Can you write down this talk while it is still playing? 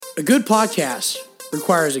A good podcast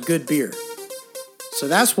requires a good beer. So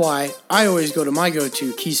that's why I always go to my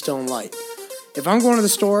go-to, Keystone Light. If I'm going to the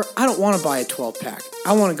store, I don't want to buy a 12-pack.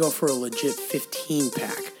 I want to go for a legit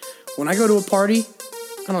 15-pack. When I go to a party,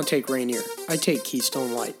 I don't take Rainier. I take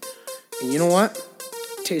Keystone Light. And you know what?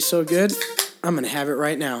 It tastes so good, I'm going to have it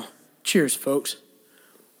right now. Cheers, folks.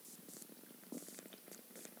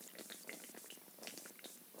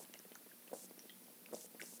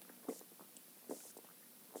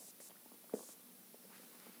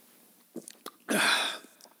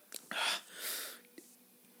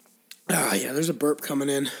 Yeah, there's a burp coming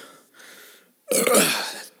in.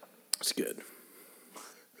 That's good.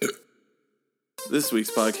 This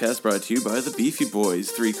week's podcast brought to you by the Beefy Boys.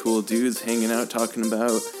 Three cool dudes hanging out talking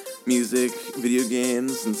about music, video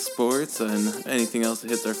games, and sports, and anything else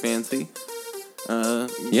that hits our fancy.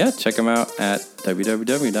 Yeah, check them out at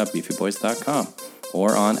www.beefyboys.com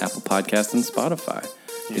or on Apple Podcasts and Spotify.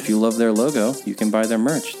 Yeah. If you love their logo, you can buy their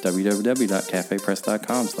merch,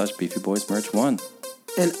 www.cafepress.com/beefyboysmerch1.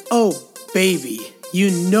 And oh, baby,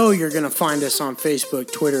 you know you're going to find us on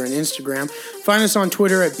Facebook, Twitter, and Instagram. Find us on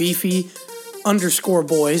Twitter at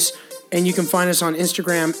Beefy_boys. And you can find us on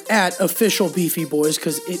Instagram at official Beefy Boys,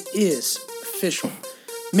 because it is official.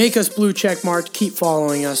 Make us blue check marked. Keep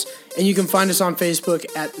following us. And you can find us on Facebook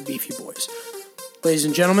at the Beefy Boys. Ladies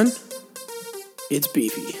and gentlemen, it's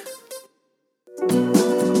Beefy.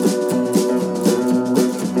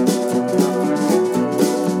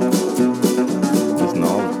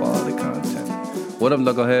 What up,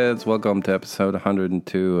 knuckleheads? Welcome to episode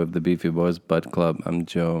 102 of the Beefy Boys Bud Club. I'm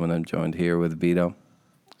Joe, and I'm joined here with Vito.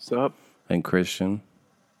 What's up? And Christian.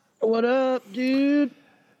 What up, dude?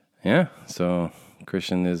 Yeah, so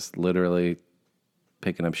Christian is literally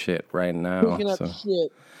picking up shit right now. Picking up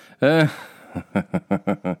shit.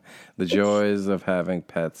 The joys of having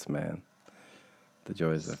pets, man. The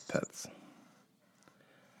joys of pets.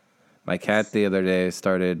 My cat the other day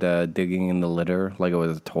started digging in the litter like it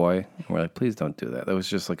was a toy. And we're like, please don't do that. There was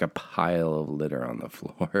just like a pile of litter on the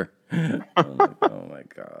floor. Oh my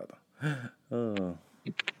God. Oh.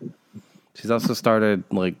 She's also started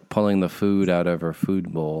like pulling the food out of her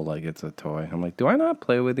food bowl like it's a toy. I'm like, do I not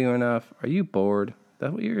play with you enough? Are you bored?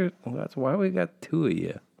 That's why we got two of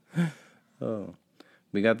you. Oh.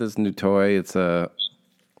 We got this new toy. It's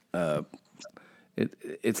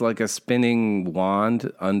It's like a spinning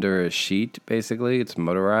wand under a sheet, basically. It's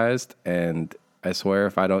motorized, and I swear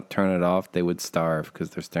if I don't turn it off, they would starve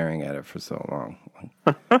because they're staring at it for so long.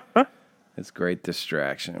 It's great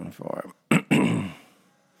distraction for them.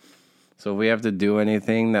 So if we have to do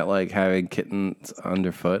anything that like having kittens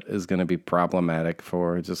underfoot is going to be problematic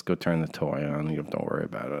for, just go turn the toy on. You don't worry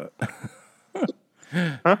about it.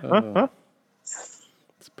 Oh,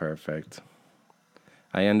 it's perfect.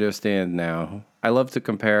 I understand now. I love to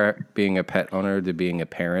compare being a pet owner to being a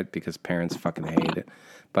parent because parents fucking hate it.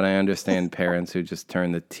 But I understand parents who just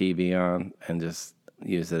turn the TV on and just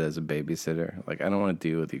use it as a babysitter. Like, I don't want to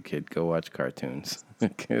deal with you, kid. Go watch cartoons.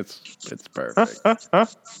 It's perfect.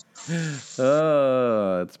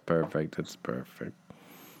 Oh, it's perfect. It's perfect.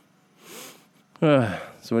 So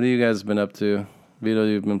what have you guys been up to? Vito,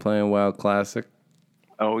 you've been playing WoW Classic?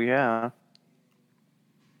 Oh, yeah.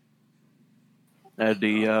 I had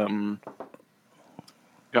the,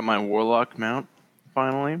 got my Warlock mount,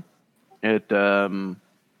 finally. There's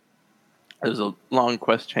a long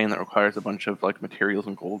quest chain that requires a bunch of, like, materials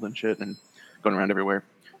and gold and shit, and going around everywhere.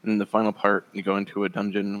 And in the final part, you go into a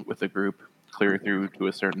dungeon with a group, clear through to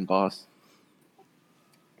a certain boss,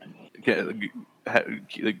 get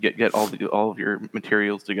all of your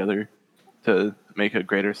materials together to make a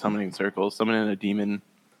greater summoning circle, summon in a demon,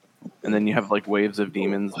 and then you have, like, waves of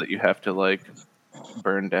demons that you have to, like,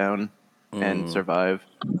 burn down and survive.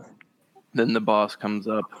 Then the boss comes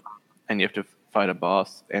up, and you have to fight a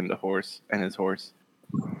boss and a horse and his horse.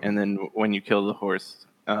 And then when you kill the horse,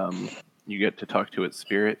 you get to talk to its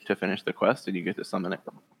spirit to finish the quest, and you get to summon it.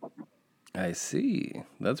 I see.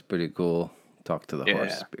 That's pretty cool. Talk to the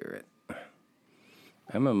horse spirit.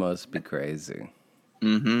 Emma must be crazy.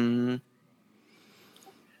 Mm-hmm.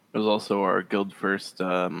 It was also our guild first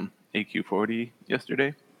AQ40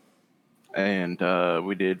 yesterday. And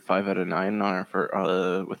we did 5 out of 9 on our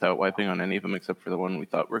without wiping on any of them except for the one we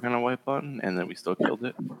thought we were going to wipe on, and then we still killed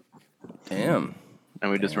it. Damn. And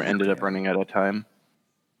we just ended up running out of time.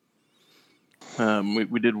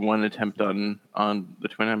 We did one attempt on the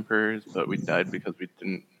Twin Emperors, but we died because we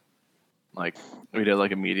didn't, like, we did,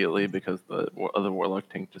 like, immediately because the other Warlock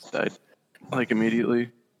tank just died, like,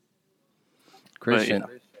 immediately. Christian,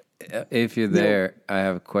 if you're there, I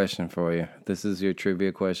have a question for you. This is your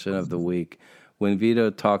trivia question of the week. When Vito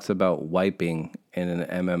talks about wiping, in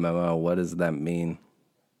an MMO. What does that mean?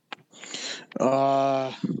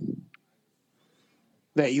 That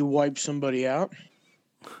you wipe somebody out?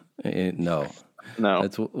 No. No.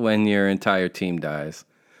 That's when your entire team dies.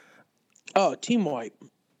 Oh, team wipe.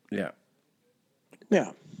 Yeah.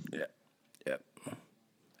 Yeah. Yeah.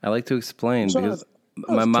 I like to explain So because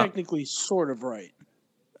that's technically sort of right.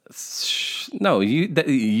 No,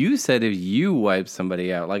 you said if you wipe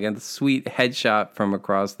somebody out, like a sweet headshot from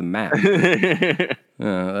across the map.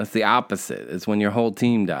 That's the opposite. It's when your whole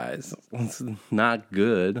team dies. It's not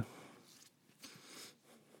good.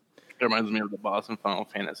 It reminds me of the boss in Final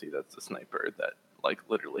Fantasy. That's the sniper that like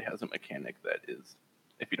literally has a mechanic that is,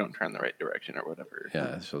 if you don't turn the right direction or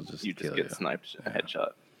whatever, she'll just you just get sniped a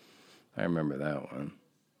headshot. I remember that one.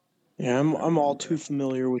 Yeah, I'm all too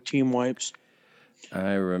familiar with team wipes.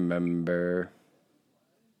 I remember.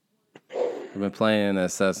 I've been playing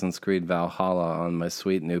Assassin's Creed Valhalla on my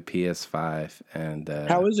sweet new PS5, and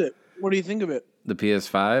how is it? What do you think of it? The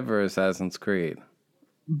PS5 or Assassin's Creed?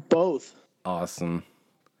 Both. Awesome.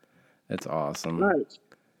 It's awesome. Right.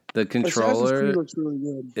 The controller looks really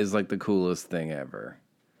good. is like the coolest thing ever.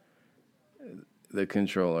 The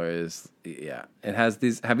controller is, yeah. It has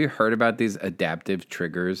these. Have you heard about these adaptive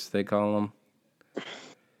triggers, they call them?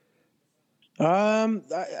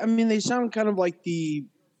 I mean, they sound kind of like the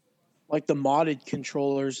modded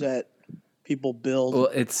controllers that people build. Well,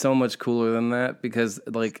 it's so much cooler than that because,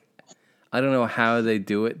 like, I don't know how they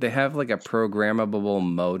do it. They have like a programmable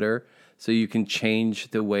motor, so you can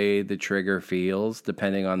change the way the trigger feels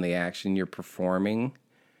depending on the action you're performing,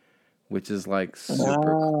 which is like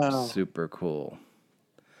super cool.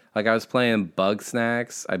 Like I was playing Bug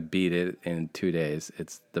Snacks. I beat it in 2 days.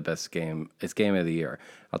 It's the best game. It's game of the year.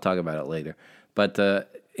 I'll talk about it later. But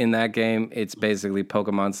in that game, it's basically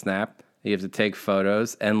Pokemon Snap. You have to take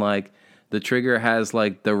photos, and like the trigger has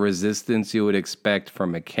like the resistance you would expect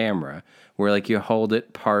from a camera, where like you hold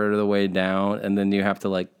it part of the way down, and then you have to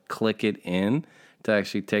like click it in to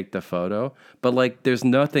actually take the photo. But like there's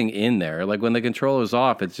nothing in there. Like when the controller's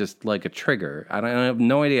off, it's just like a trigger. I have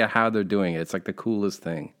no idea how they're doing it. It's like the coolest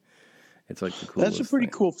thing. It's like the coolest. That's a pretty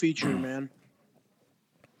cool feature, man.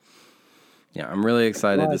 Yeah, I'm really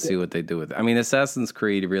excited to see what they do with it. I mean, Assassin's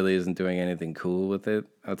Creed really isn't doing anything cool with it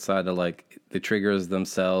outside of like the triggers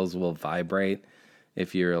themselves will vibrate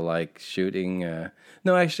if you're like shooting.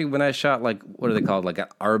 No, actually, when I shot like what are they called? Like an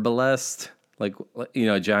arbalest, like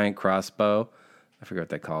a giant crossbow. I forget what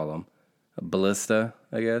they call them. A ballista,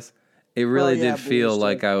 I guess. It really did feel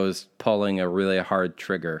like I was pulling a really hard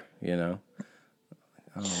trigger. Oh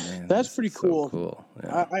man, that's pretty cool. So cool.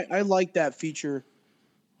 Yeah. I like that feature.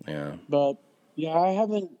 Yeah. But yeah, I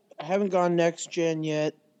haven't gone next gen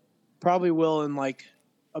yet. Probably will in like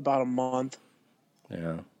about a month.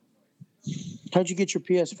 Yeah. How'd you get your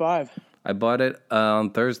PS5? I bought it on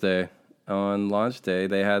Thursday on launch day.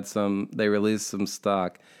 They released some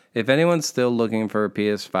stock. If anyone's still looking for a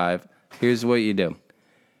PS5, here's what you do.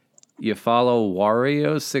 You follow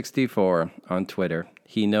Wario64 on Twitter.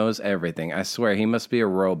 He knows everything. I swear, he must be a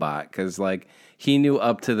robot because, like, he knew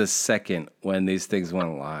up to the second when these things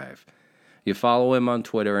went live. You follow him on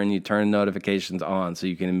Twitter and you turn notifications on so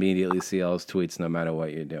you can immediately see all his tweets no matter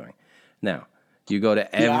what you're doing. Now, you go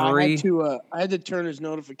to every... I had to turn his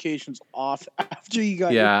notifications off after you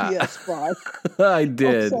got your PS5. I did.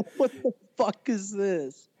 I was like, what the fuck is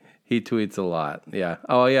this? He tweets a lot. Yeah.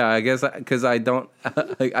 Oh, yeah. I guess because I don't...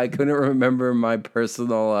 I couldn't remember my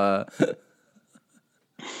personal...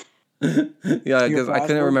 Yeah, because I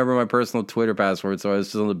couldn't remember my personal Twitter password, so I was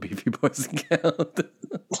just on the Beefy Boys account.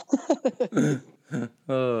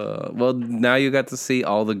 Well, now you got to see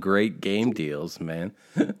all the great game deals, man.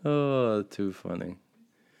 Oh, too funny.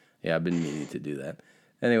 Yeah, I've been meaning to do that.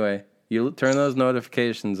 Anyway, you turn those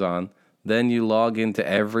notifications on, then you log into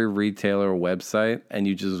every retailer website, and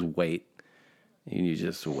you just wait.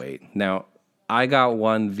 Now, I got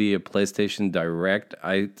one via PlayStation Direct.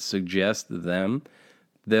 I suggest them.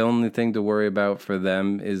 The only thing to worry about for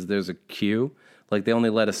them is there's a queue. Like, they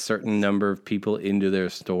only let a certain number of people into their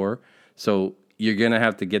store. So you're going to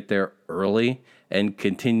have to get there early and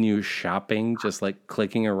continue shopping, just like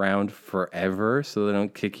clicking around forever so they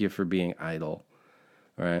don't kick you for being idle.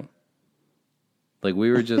 All right? Like,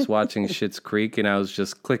 we were just watching Schitt's Creek, and I was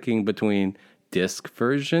just clicking between disc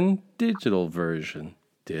version, digital version,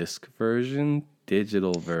 disc version,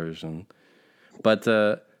 digital version. But,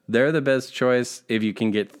 they're the best choice if you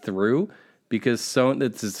can get through because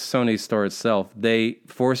it's the Sony store itself. They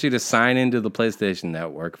force you to sign into the PlayStation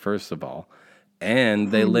Network, first of all,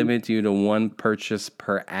 and they limit you to one purchase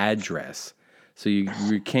per address. So you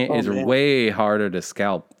can't. It's way harder to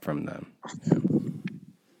scalp from them.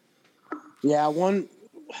 Yeah,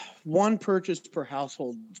 one purchase per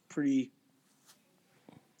household is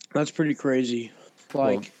that's pretty crazy.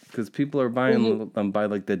 Like, because people are buying them by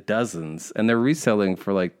like the dozens, and they're reselling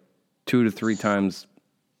for like 2 to 3 times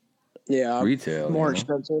yeah, retail. more you know?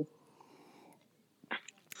 expensive.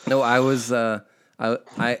 No, I was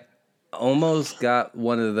I almost got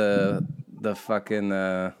one of the fucking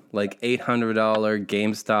like $800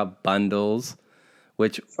 GameStop bundles,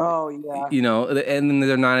 which Oh yeah, and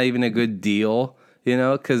they're not even a good deal,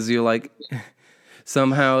 because you're like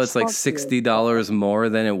somehow it's like Fuck yeah. $60 more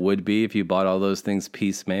than it would be if you bought all those things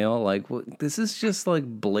piecemeal. Like, this is just like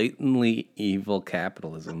blatantly evil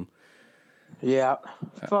capitalism. yeah.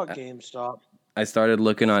 Fuck GameStop. I started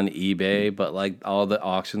looking on eBay, but like all the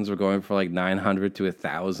auctions were going for like $900 to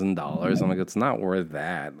 $1,000. I'm like, it's not worth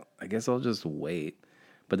that. I guess I'll just wait.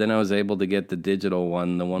 But then I was able to get the digital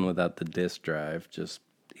one, the one without the disk drive, just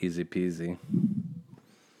easy peasy.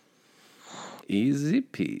 Easy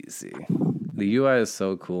peasy. The UI is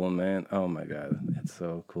so cool, man. Oh my god, it's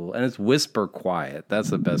so cool, and it's whisper quiet.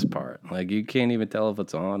 That's the best part. Like, you can't even tell if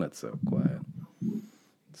it's on. It's so quiet.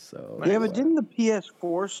 So Yeah, quiet. but didn't the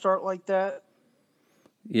PS4 start like that?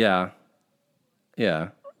 Yeah,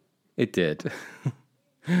 it did.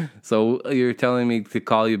 So you're telling me to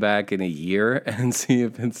call you back in a year and see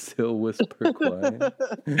if it's still whisper quiet?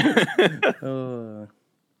 Oh.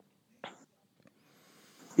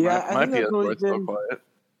 Yeah, my I think PS4 is so quiet.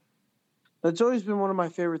 that's always been one of my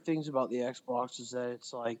favorite things about the Xbox is that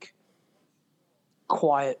it's like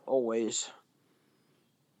quiet always.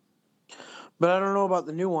 But I don't know about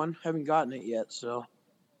the new one. Haven't gotten it yet, so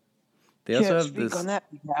They also can't have speak this. on that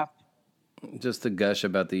behalf. Just to gush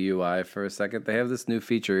about the UI for a second, they have this new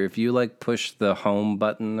feature. If you like push the home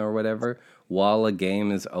button or whatever while a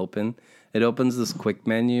game is open, it opens this quick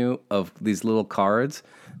menu of these little cards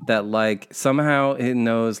that like somehow it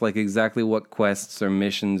knows like exactly what quests or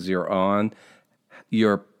missions you're on,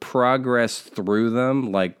 your progress through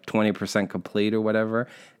them, like 20% complete or whatever.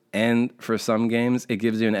 And for some games, it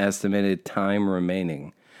gives you an estimated time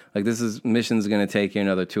remaining. Like, this mission's going to take you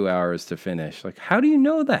another 2 hours to finish. Like, how do you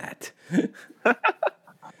know that?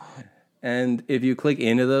 And if you click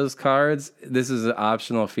into those cards, this is an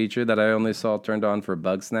optional feature that I only saw turned on for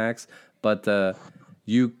Bugsnax. But the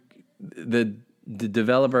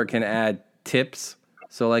developer can add tips.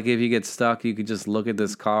 So, like, if you get stuck, you could just look at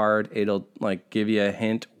this card. It'll like give you a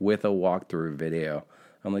hint with a walkthrough video.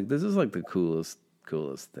 I'm like, this is like the coolest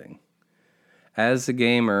thing. As a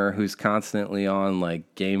gamer who's constantly on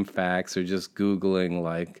like GameFAQs or just Googling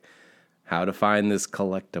like how to find this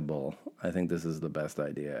collectible, I think this is the best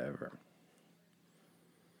idea ever.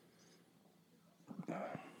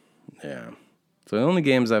 Yeah. So the only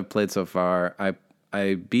games I've played so far,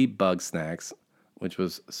 I beat Bugsnax, which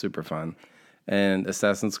was super fun, and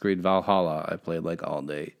Assassin's Creed Valhalla I played like all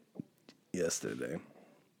day yesterday.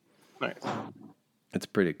 Nice. It's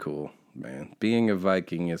pretty cool, man. Being a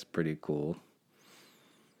Viking is pretty cool.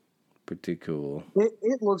 Pretty cool.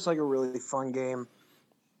 It looks like a really fun game.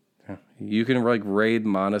 You can like raid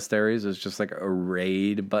monasteries. It's just like a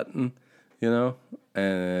raid button,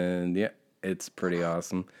 and yeah, it's pretty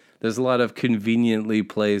awesome. There's a lot of conveniently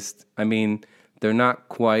placed. I mean, they're not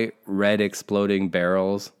quite red exploding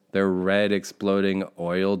barrels. They're red exploding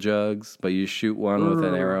oil jugs, but you shoot one with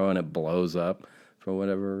an arrow and it blows up for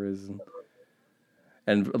whatever reason.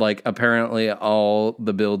 And like apparently all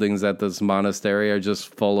the buildings at this monastery are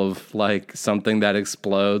just full of like something that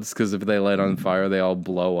explodes, because if they light on fire, they all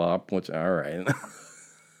blow up, which, all right.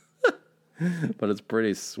 But it's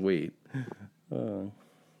pretty sweet. Yeah.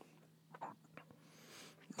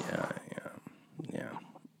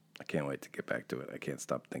 I can't wait to get back to it. I can't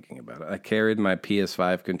stop thinking about it. I carried my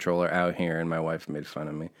PS5 controller out here and my wife made fun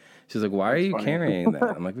of me. She's like, why are you carrying that?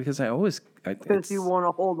 I'm like, because Because you want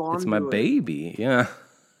to hold on it's to my it. baby. Yeah.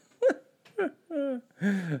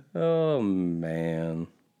 Oh, man.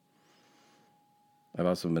 I've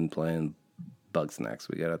also been playing Bugsnax.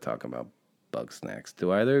 We got to talk about Bugsnax.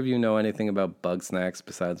 Do either of you know anything about Bugsnax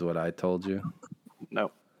besides what I told you?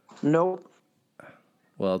 No. Nope.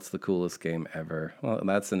 Well, it's the coolest game ever. Well,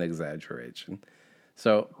 that's an exaggeration.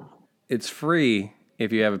 So, it's free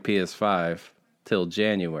if you have a PS5 till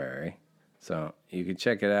January. So, you can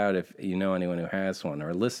check it out if you know anyone who has one.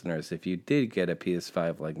 Or listeners, if you did get a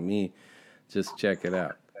PS5 like me, just check it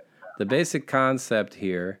out. The basic concept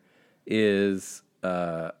here is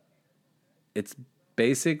it's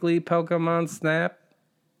basically Pokemon Snap,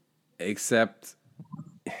 except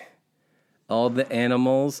all the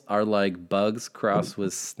animals are like bugs crossed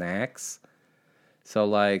with snacks. So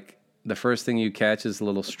like the first thing you catch is a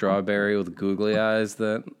little strawberry with googly eyes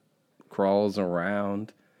that crawls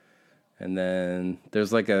around. And then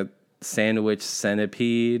there's like a sandwich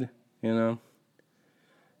centipede, you know.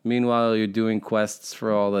 Meanwhile, you're doing quests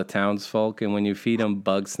for all the townsfolk, and when you feed them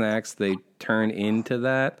bug snacks, they turn into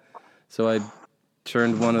that. So I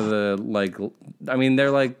turned one of the, like, I mean,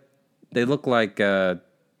 they look like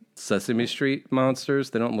Sesame Street monsters.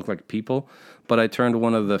 They don't look like people, but I turned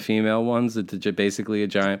one of the female ones into basically a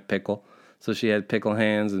giant pickle. So she had pickle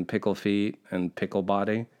hands and pickle feet and pickle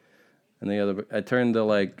body. And the other, I turned the,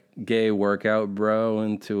 like, gay workout bro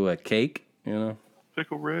into a cake, you know?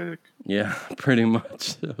 Pickle Rick. Yeah, pretty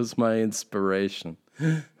much. That was my inspiration.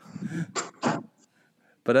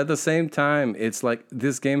 But at the same time, it's like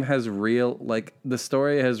this game has real, like, the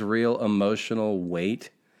story has real emotional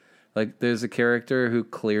weight. Like, there's a character who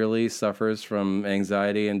clearly suffers from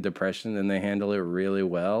anxiety and depression, and they handle it really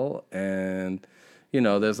well. And, you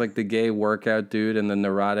know, there's like the gay workout dude and the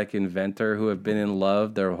neurotic inventor who have been in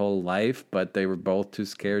love their whole life, but they were both too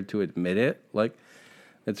scared to admit it. Like,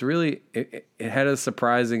 it's really, it had a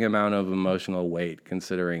surprising amount of emotional weight,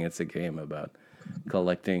 considering it's a game about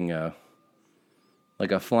collecting,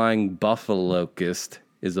 like a flying buffalo locust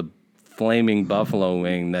is a flaming buffalo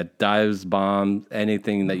wing that dives bomb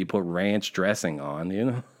anything that you put ranch dressing on, you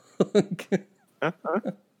know?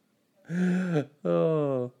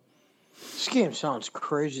 Oh. This game sounds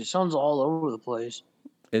crazy. It sounds all over the place.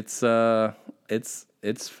 It's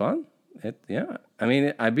fun. Yeah. I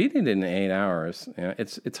mean, I beat it in 8 hours. You know,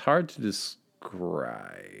 it's hard to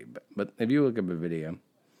describe, but if you look up a video,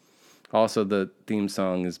 also the theme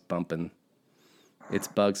song is bumping. It's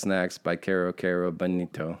Bug Snacks by Caro Caro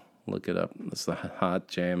Bonito. Look it up. It's the hot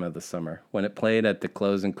jam of the summer. When it played at the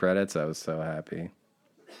closing credits, I was so happy.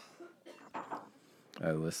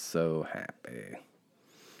 I was so happy.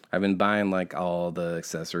 I've been buying like all the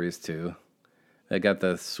accessories too. I got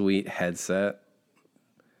the sweet headset.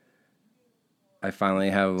 I finally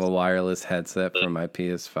have a wireless headset for my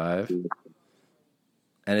PS5.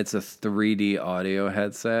 And it's a 3D audio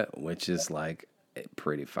headset, which is like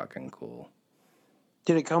pretty fucking cool.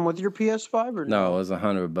 Did it come with your PS5 or no? No, it was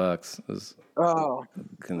 $100. It was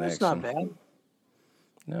connection. That's not bad.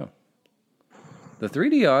 No. The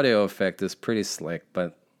 3D audio effect is pretty slick,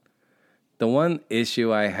 but the one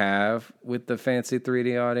issue I have with the fancy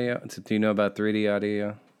 3D audio, do you know about 3D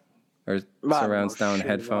audio? Or surround sound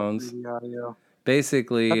headphones? 3D audio.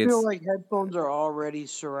 Basically, I feel like headphones are already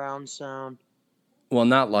surround sound. Well,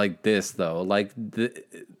 not like this, though. Like,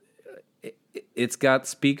 it's got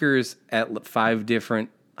speakers at 5 different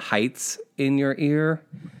heights in your ear.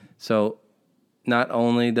 So not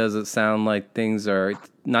only does it sound like things are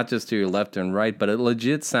not just to your left and right, but it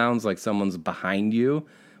legit sounds like someone's behind you,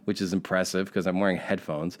 which is impressive because I'm wearing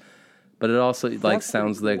headphones. But it also like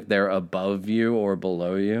sounds like they're above you or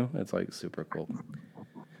below you. It's like super cool.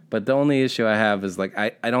 But the only issue I have is like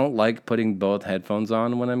I don't like putting both headphones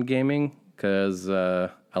on when I'm gaming because I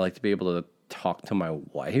like to be able to talk to my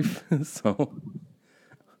wife. So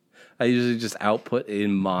I usually just output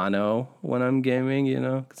in mono when I'm gaming, you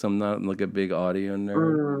know, because I'm not like a big audio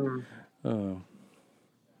nerd. Oh.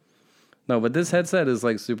 No, but this headset is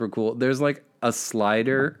like super cool. There's like a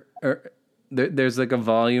slider, or there's like a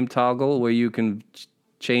volume toggle where you can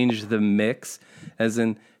change the mix, as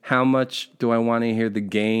in how much do I want to hear the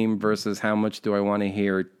game versus how much do I want to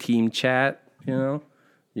hear team chat, you know?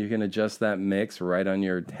 You can adjust that mix right on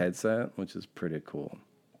your headset, which is pretty cool.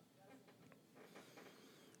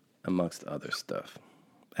 Amongst other stuff.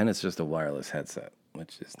 And it's just a wireless headset,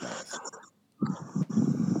 which is nice.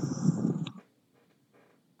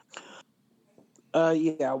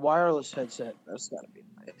 Yeah, wireless headset. That's gotta be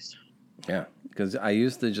nice. Yeah, because I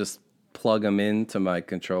used to just plug them into my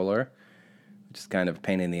controller, which is kind of a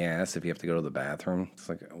pain in the ass if you have to go to the bathroom. It's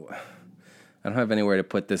like, I don't have anywhere to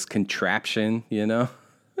put this contraption, you know?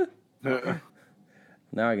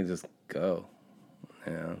 Now I can just go.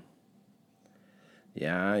 Yeah.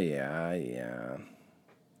 Yeah.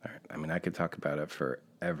 All right. I mean, I could talk about it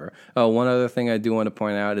forever. Oh, one other thing I do want to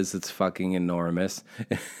point out is it's fucking enormous.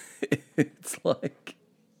 It's like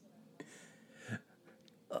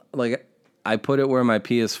I put it where my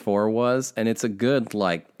PS4 was, and it's a good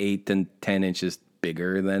like 8 to 10 inches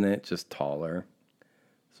bigger than it, just taller.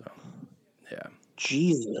 So, yeah.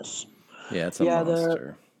 Jesus. Yeah, it's a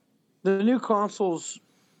monster. The new consoles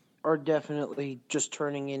are definitely just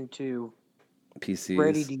turning into PCs.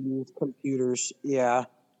 Ready to use computers. Yeah.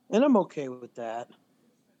 And I'm okay with that.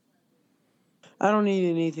 I don't need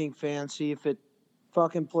anything fancy. If it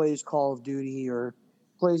fucking plays Call of Duty or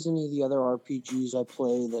plays any of the other RPGs I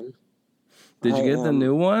play, then Did you get the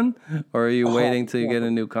new one? Or are you waiting till you get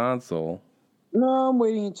a new console? No, I'm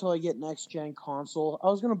waiting until I get next gen console. I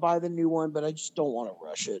was gonna buy the new one, but I just don't want to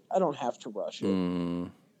rush it. I don't have to rush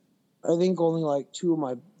it. I think only like two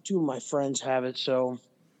of my friends have it, so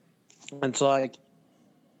it's like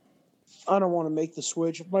I don't want to make the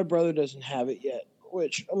switch. My brother doesn't have it yet,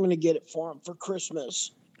 which I'm gonna get it for him for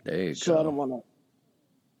Christmas. There you So go. I don't want to.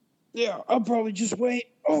 Yeah, I'll probably just wait.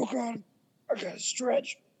 Oh God, I gotta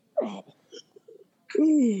stretch. Oh.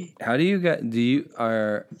 How do you get? Do you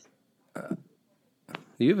have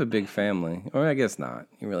a big family? Or I guess not.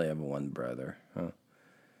 You really have one brother. Huh?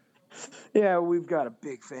 Yeah, we've got a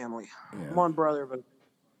big family. Yeah. One brother,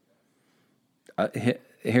 but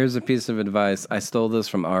Here's a piece of advice. I stole this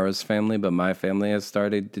from Ara's family, but my family has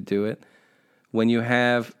started to do it. When you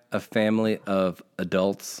have a family of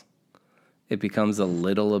adults, it becomes a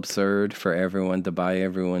little absurd for everyone to buy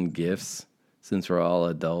everyone gifts since we're all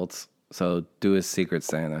adults. So do a Secret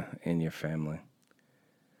Santa in your family.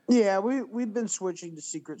 yeah, we've been switching to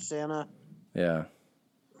Secret Santa. Yeah.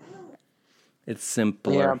 It's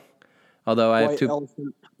simpler. Yeah. Although I have White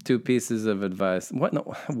elephant. two pieces of advice. What? No,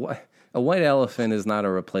 what? A white elephant is not a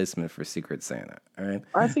replacement for Secret Santa, all right?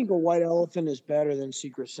 I think a white elephant is better than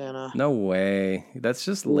Secret Santa. No way. That's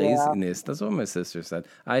just laziness. That's what my sister said.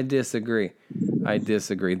 I disagree.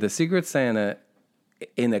 The Secret Santa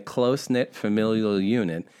in a close-knit familial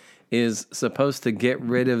unit is supposed to get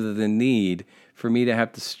rid of the need for me to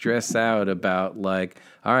have to stress out about, like,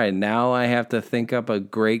 all right, now I have to think up a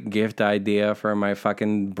great gift idea for my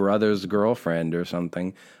fucking brother's girlfriend or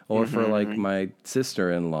something, or for, like, my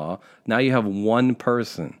sister-in-law. Now you have one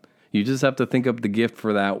person. You just have to think up the gift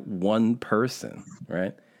for that one person,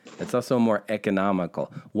 right? It's also more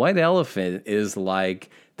economical. White elephant is like,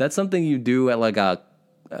 that's something you do at like a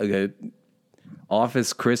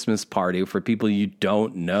office Christmas party for people you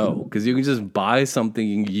don't know, because you can just buy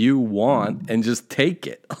something you want and just take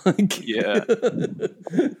it. Yeah.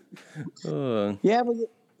 Yeah, but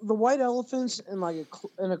the white elephants in like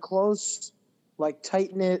in a close, like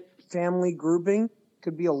tight knit family grouping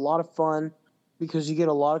could be a lot of fun because you get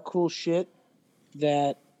a lot of cool shit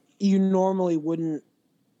that you normally wouldn't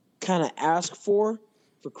kind of ask for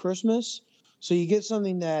Christmas. So you get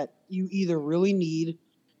something that you either really need,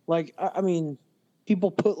 like I mean, people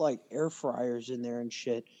put like air fryers in there and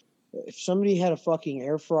shit. If somebody had a fucking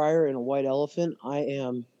air fryer and a white elephant, I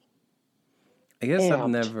am. I guess I've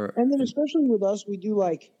amped. never. And then especially with us, we do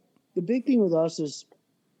like the big thing with us is,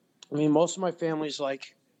 I mean, most of my family's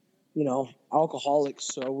like, you know, alcoholics,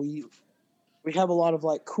 so we have a lot of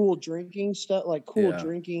like cool drinking stuff, like cool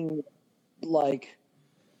drinking, like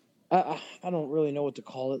I don't really know what to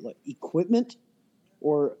call it, like equipment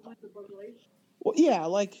or well, yeah,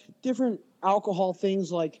 like different alcohol things.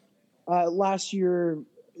 Like last year,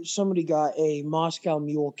 somebody got a Moscow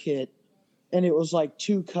Mule kit, and it was like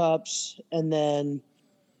 2 cups, and then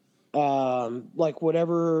like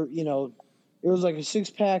whatever, you know, it was like a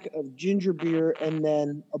 6-pack of ginger beer, and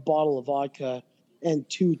then a bottle of vodka, and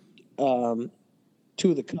two of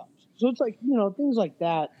the cups. So it's like, you know, things like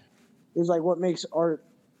that is like what makes our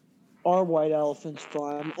white elephants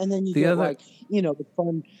fun. And then you get like, you know, the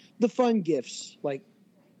fun gifts, like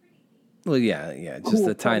Well, yeah, just cool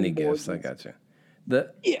the tiny cutting boards gifts. I and got you.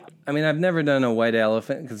 yeah. I mean, I've never done a white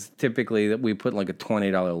elephant because typically we put like a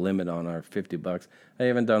 $20 limit on our $50. I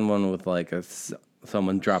haven't done one with like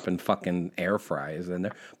someone dropping fucking air fryers in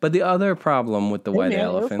there. But the other problem with the white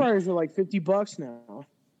elephant, air fryers are like $50 now.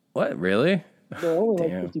 what really? They're only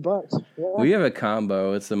Damn. like $50. Yeah. We have a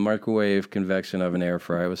combo. It's a microwave convection oven air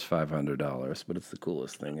fryer. It was $500, but it's the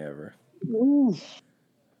coolest thing ever. Ooh.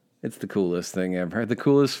 It's the coolest thing ever. The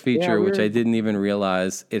coolest feature, which I didn't even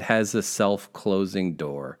realize, it has a self-closing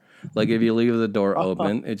door. Like if you leave the door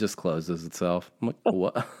open, it just closes itself. I'm like,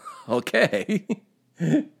 what? Okay.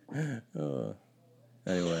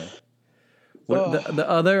 Anyway, the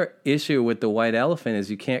other issue with the white elephant is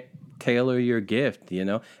you can't tailor your gift, you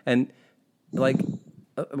know? And like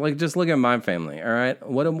just look at my family, all right?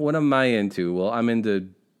 What am I into? Well, I'm into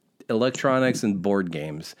electronics and board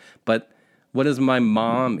games. But what is my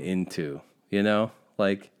mom into? You know?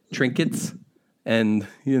 Like trinkets and,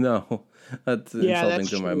 you know, that's insulting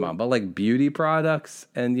to my mom. But like beauty products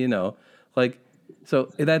and, you know, like,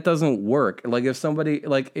 so that doesn't work. Like if somebody,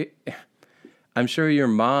 like, I'm sure your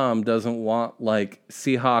mom doesn't want like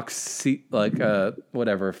Seahawks,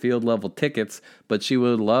 whatever, field level tickets, but she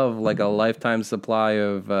would love like a lifetime supply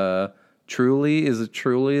of Truly. Is it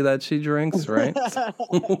Truly that she drinks, right?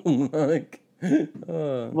 Like,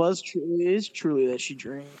 well, it is truly that she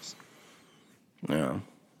drinks. Yeah.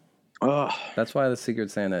 That's why the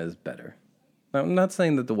Secret Santa is better. Now, I'm not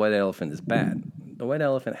saying that the white elephant is bad. The white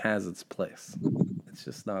elephant has its place. It's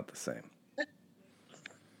just not the same.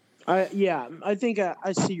 I think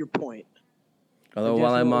I see your point. Although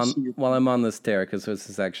definitely see your while I'm on this tear, because this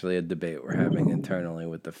is actually a debate we're having internally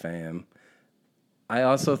with the fam, I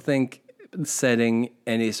also think setting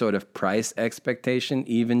any sort of price expectation,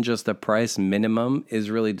 even just a price minimum, is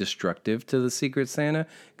really destructive to the Secret Santa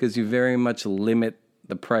because you very much limit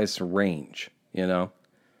the price range, you know?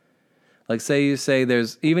 Like, say you say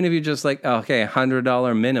there's, even if you just like, oh, okay,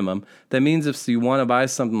 $100 minimum, that means if you want to buy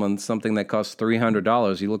something that costs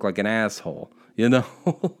 $300, you look like an asshole, you know?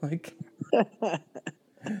 Like,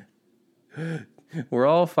 we're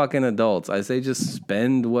all fucking adults. I say just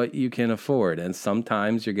spend what you can afford. And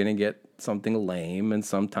sometimes you're going to get something lame, and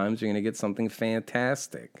sometimes you're going to get something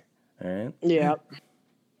fantastic. All right? Yeah.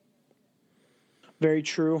 Very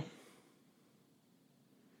true.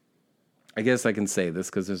 I guess I can say this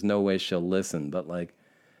because there's no way she'll listen. But, like,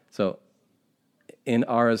 so in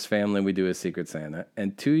Ara's family, we do a Secret Santa.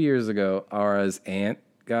 And 2 years ago, Ara's aunt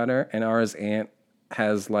got her. And Ara's aunt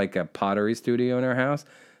has, like, a pottery studio in her house.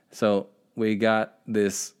 So we got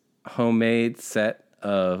this homemade set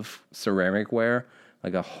of ceramic ware,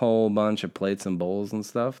 like a whole bunch of plates and bowls and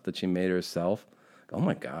stuff that she made herself. Oh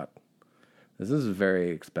my God. This is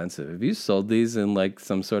very expensive. If you sold these in like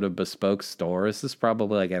some sort of bespoke store, this is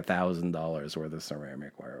probably like $1,000 worth of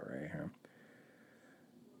ceramic ware right here.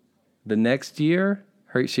 The next year,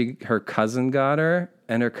 her cousin got her,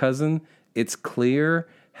 and her cousin, it's clear,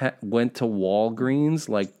 went to Walgreens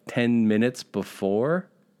like 10 minutes before.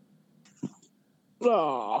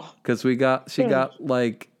 Oh. Because she got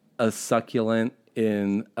like a succulent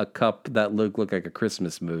in a cup that looked like a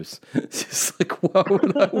Christmas mousse. She's like, why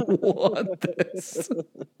would I want this?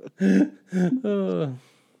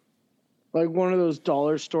 Like one of those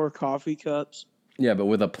dollar store coffee cups. Yeah, but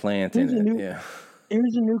with a plant in it. Yeah.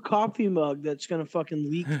 Here's a new coffee mug that's gonna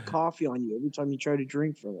fucking leak coffee on you every time you try to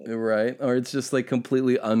drink from it. Right? Or it's just like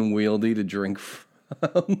completely unwieldy to drink from.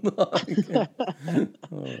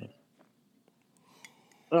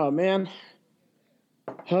 Oh man,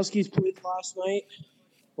 Huskies played last night.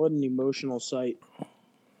 What an emotional sight!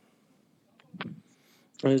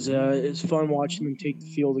 It's fun watching them take the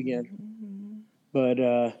field again. But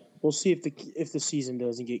we'll see if the season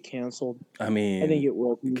doesn't get canceled. I mean, I think it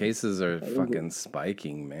will. Cases are fucking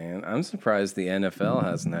spiking, man. I'm surprised the NFL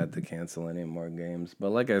hasn't had to cancel any more games.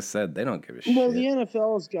 But like I said, they don't give a shit. Well, the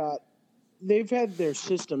NFL's they've had their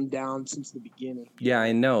system down since the beginning. Yeah,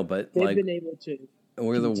 I know, but they've been able to.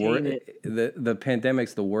 We're the worst. The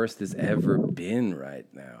pandemic's the worst it's ever been right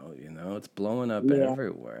now. You know, it's blowing up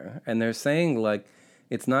everywhere, and they're saying like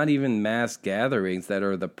it's not even mass gatherings that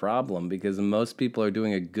are the problem because most people are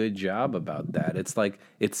doing a good job about that. It's like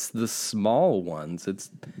it's the small ones. It's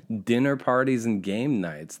dinner parties and game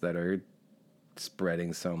nights that are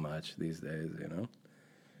spreading so much these days. You know.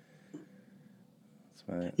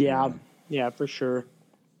 That's why, yeah, for sure.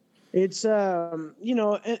 It's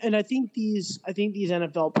and I think these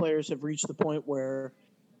NFL players have reached the point where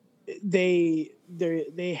they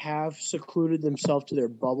have secluded themselves to their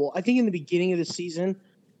bubble. I think in the beginning of the season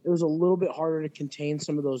it was a little bit harder to contain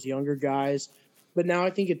some of those younger guys, but now I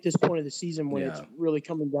think at this point of the season when it's really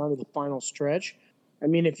coming down to the final stretch, I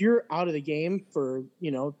mean if you're out of the game for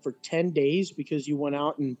 10 days because you went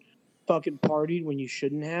out and fucking partied when you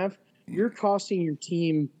shouldn't have, you're costing your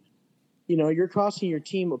team. You're costing your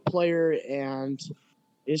team a player, and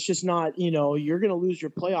it's just not. You're going to lose your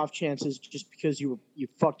playoff chances just because you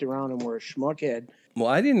fucked around and were a schmuckhead. Well,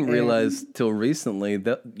 I didn't realize till recently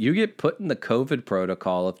that you get put in the COVID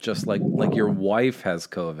protocol if just like your wife has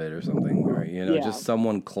COVID or something, or just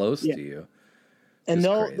someone close to you. And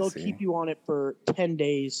they'll keep you on it for 10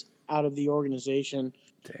 days out of the organization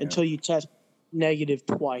until you test negative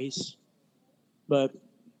twice. But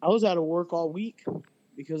I was out of work all week.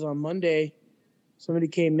 Because on Monday, somebody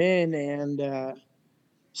came in and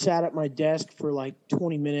sat at my desk for like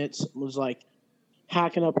 20 minutes, was like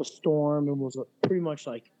hacking up a storm and was pretty much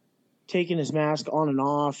like taking his mask on and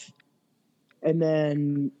off. And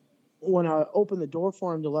then when I opened the door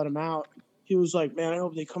for him to let him out, he was like, man, I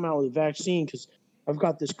hope they come out with a vaccine because I've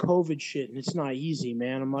got this COVID shit and it's not easy,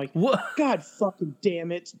 man. I'm like, what? God fucking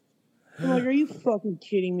damn it. I'm like, are you fucking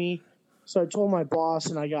kidding me? So I told my boss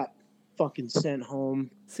and I got fucking sent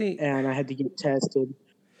home. And I had to get tested.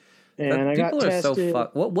 And I got tested. People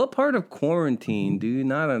are so What part of quarantine do you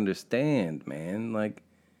not understand, man? Like,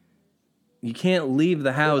 you can't leave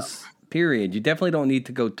the house, period. You definitely don't need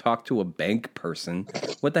to go talk to a bank person.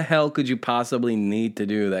 What the hell could you possibly need to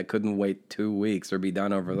do that couldn't wait 2 weeks or be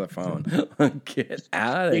done over the phone? Get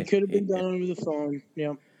out of here. It could have been done over the phone,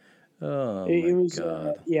 yeah. Oh, it was,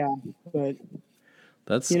 God. But...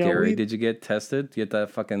 That's You know, scary. Did you get tested? Get that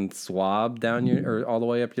fucking swab down your or all the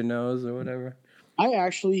way up your nose or whatever? I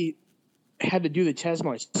actually had to do the test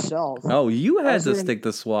myself. Oh, you I had was to in- stick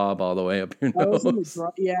the swab all the way up your I was in nose.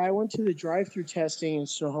 I went to the drive-through testing in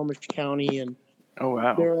Snohomish County, and Oh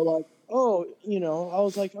wow. they were like, "Oh, I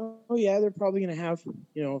was like, oh yeah, they're probably gonna have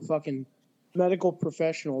a fucking medical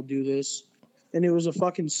professional do this," and it was a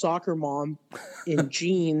fucking soccer mom in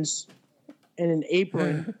jeans and an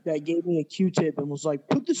apron that gave me a Q-tip and was like,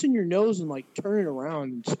 "Put this in your nose and like turn it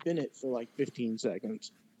around and spin it for like 15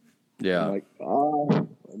 seconds." Yeah. I'm like,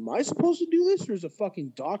 am I supposed to do this, or is a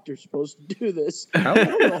fucking doctor supposed to do this? How- I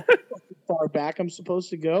don't know how far back I'm supposed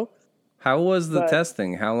to go. How was the But-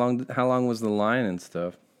 testing? How long was the line and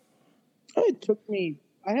stuff? It took me.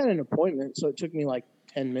 I had an appointment, so it took me like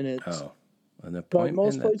 10 minutes. Oh, an But appointment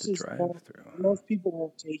most at the places, drive-through. most people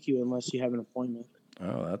won't take you unless you have an appointment.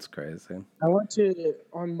 Oh, that's crazy.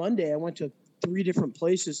 On Monday. I went to 3 different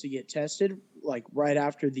places to get tested, like right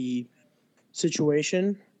after the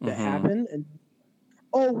situation that happened, and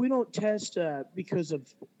we don't test because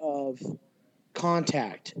of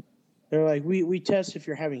contact. They're like, we test if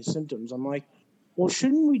you're having symptoms. I'm like, well,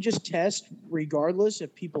 shouldn't we just test regardless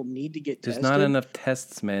if people need to get There's tested? not enough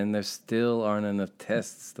tests, man. There still aren't enough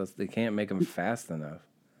tests. They can't make them fast enough.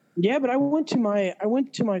 Yeah, but I went to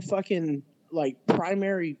my fucking like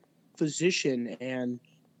primary physician, and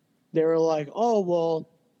they were like, "Oh, well,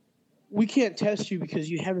 we can't test you because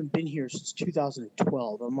you haven't been here since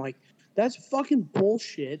 2012." I'm like, "That's fucking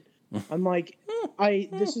bullshit." I'm like,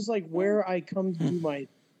 this is like where I come to do my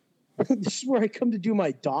this is where I come to do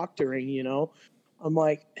my doctoring, I'm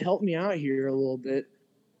like, help me out here a little bit.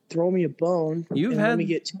 Throw me a bone let me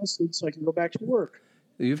get tested so I can go back to work.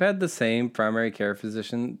 You've had the same primary care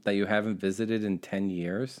physician that you haven't visited in 10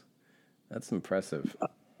 years? That's impressive.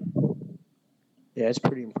 Yeah, it's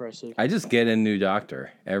pretty impressive. I just get a new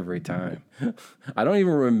doctor every time. I don't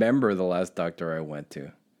even remember the last doctor I went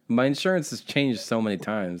to. My insurance has changed so many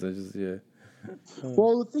times.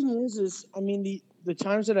 Well, the thing is I mean, the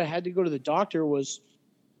times that I had to go to the doctor was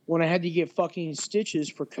when I had to get fucking stitches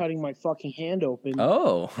for cutting my fucking hand open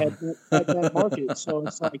Oh. at that market. So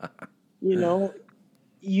it's like,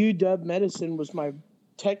 UW medicine was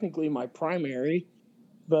technically my primary,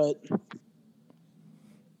 but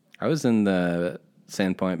I was in the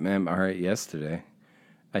Sandpoint Mart yesterday.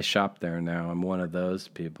 I shop there now. I'm one of those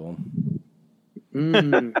people.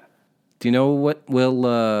 Do you know what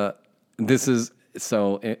will... this is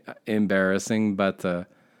so embarrassing, but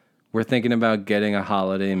we're thinking about getting a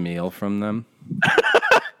holiday meal from them.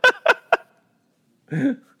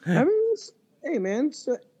 I mean, hey man,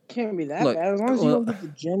 it can't be that Look, bad as long as you don't get the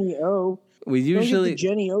Jenny O. We usually...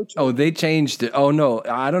 Jenny O. Oh, they changed it. Oh, no.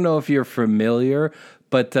 I don't know if you're familiar,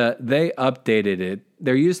 but they updated it.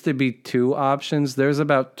 There used to be 2 options. There's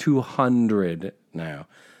about 200 now.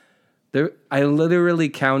 I literally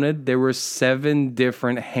counted. There were 7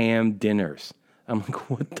 different ham dinners. I'm like,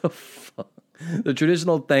 what the fuck? The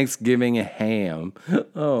traditional Thanksgiving ham.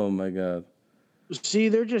 Oh, my God. See,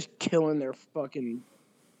 they're just killing their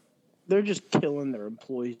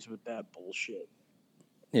employees with that bullshit.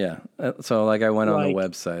 Yeah. So, I went on the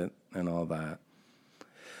website and all that.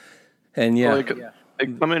 And, yeah. Well, they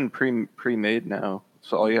come in pre-made now.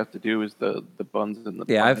 So all you have to do is the buns and the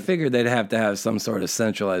Yeah, I bun. figured they'd have to have some sort of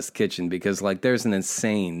centralized kitchen because there's an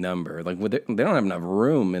insane number. They don't have enough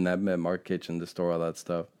room in that Mart kitchen to store all that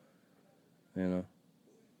stuff.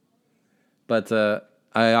 But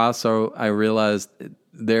I realized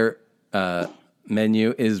their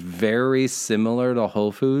menu is very similar to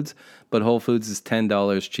Whole Foods, but Whole Foods is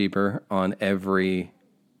 $10 cheaper on every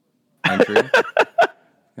entry.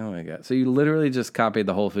 Oh my God. So you literally just copied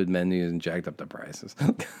the Whole Food menu and jacked up the prices.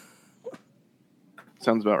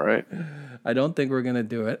 Sounds about right. I don't think we're going to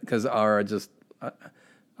do it because Ara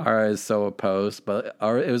is so opposed. But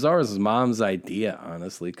it was Ara's mom's idea,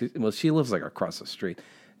 honestly. Well, she lives across the street.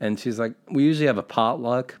 And she's like, we usually have a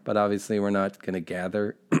potluck, but obviously we're not going to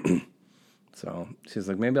gather. So she's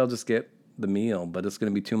like, maybe I'll just get the meal, but it's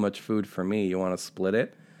going to be too much food for me. You want to split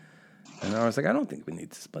it? And I was like, I don't think we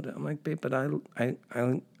need to split it. I'm like, babe, but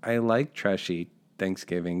I like trashy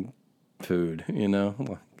Thanksgiving food,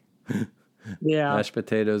 Yeah. Mashed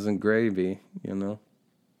potatoes and gravy,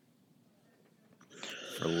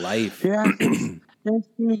 for life. Yeah.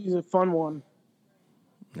 Thanksgiving is a fun one.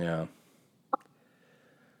 Yeah.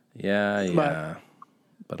 Yeah.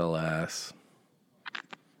 But alas.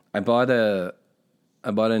 I bought a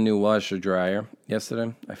new washer dryer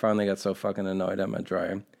yesterday. I finally got so fucking annoyed at my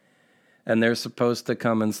dryer. And they're supposed to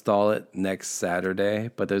come install it next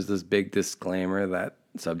Saturday, but there's this big disclaimer that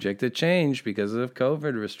subject to change because of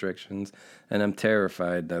COVID restrictions. And I'm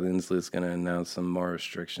terrified that Inslee's going to announce some more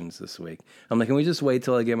restrictions this week. I'm like, can we just wait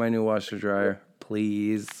till I get my new washer dryer,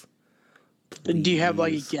 please? Do you have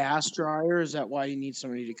like a Please. gas dryer? Is that why you need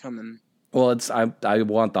somebody to come in? Well, I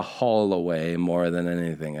want the haul away more than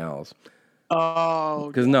anything else. Oh,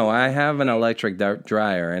 Because no, I have an electric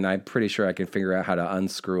dryer, and I'm pretty sure I can figure out how to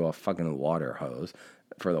unscrew a fucking water hose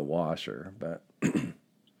for the washer. But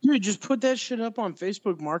dude, just put that shit up on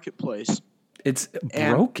Facebook Marketplace. it's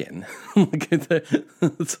broken. Like,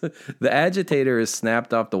 the agitator is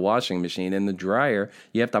snapped off the washing machine, and the dryer,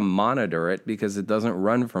 you have to monitor it because it doesn't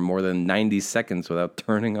run for more than 90 seconds without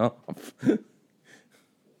turning off.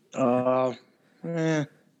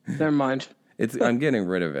 Never mind. I'm getting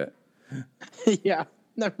rid of it. Yeah,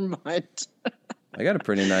 never mind. I got a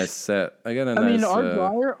pretty nice set. I got a I nice. mean,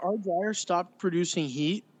 our dryer stopped producing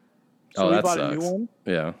heat, so we that bought sucks. a new one,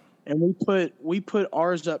 Yeah. and we put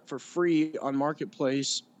ours up for free on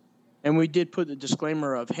Marketplace, and we did put the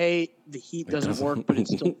disclaimer of, hey, the heat doesn't work, but it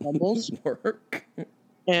still tumbles. Work.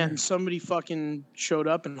 And somebody fucking showed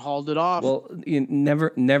up and hauled it off. Well, you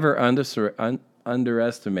never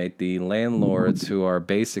underestimate the landlords who are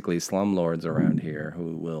basically slumlords around here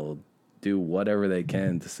who will do whatever they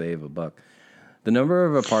can to save a buck. The number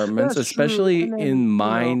of apartments, That's especially true. And then, in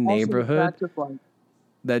my also the neighborhood, fact of, like,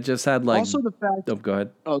 that just had like. also the fact. Oh, go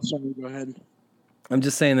ahead. Oh, sorry. Go ahead. I'm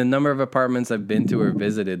just saying the number of apartments I've been to or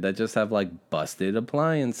visited that just have like busted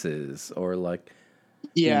appliances or like,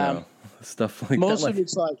 Yeah. you know, stuff like Most that. of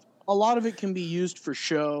it's like a lot of it can be used for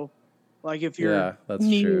show. Like if you're Yeah, that's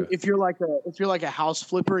true. if you're like a house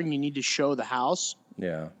flipper and you need to show the house,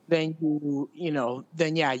 Yeah. then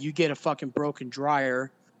you get a fucking broken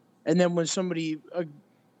dryer, and then when somebody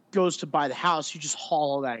goes to buy the house, you just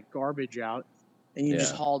haul all that garbage out, and you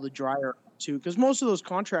just Yeah. haul the dryer too, because most of those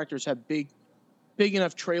contractors have big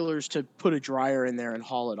enough trailers to put a dryer in there and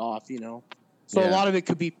haul it off. So a Yeah. lot of it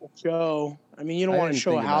could be for show. I mean, you don't I want to didn't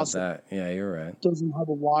show a think about house that. Yeah, you're right. doesn't have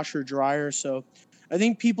a washer dryer. So I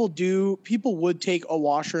think people would take a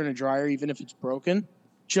washer and a dryer even if it's broken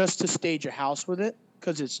just to stage a house with it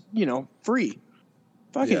because it's free.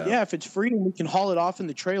 Fuck it, Yeah. yeah, if it's free and we can haul it off in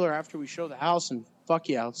the trailer after we show the house, and fuck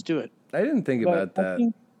yeah, let's do it. I didn't think But about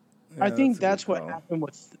that. I think a that's good what call.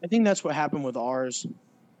 happened with ours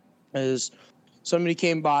is somebody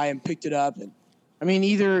came by and picked it up, and I mean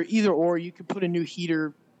either or you could put a new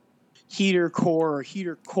heater core or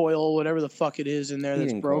heater coil, whatever the fuck it is in there that's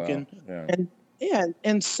Heating broken, coil. Yeah.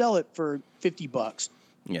 and sell it for $50.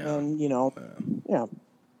 Yeah. And yeah,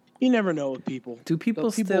 you never know with people. Do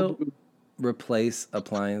people still do. replace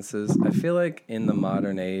appliances? I feel like in the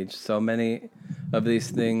modern age, so many of these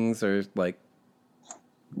things are like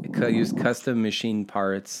use custom machine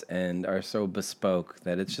parts and are so bespoke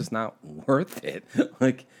that it's just not worth it.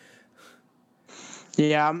 Like,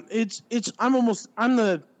 Yeah, I'm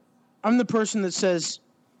the person that says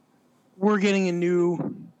we're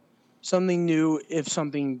getting something new if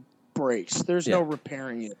something breaks. There's no Yeah.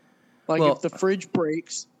 repairing it. Like Well, if the fridge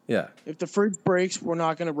breaks, yeah. we're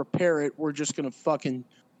not going to repair it. We're just going to fucking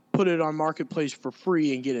put it on Marketplace for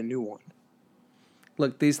free and get a new one.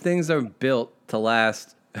 Look, these things are built to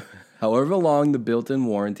last however long the built-in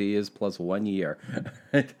warranty is plus 1 year.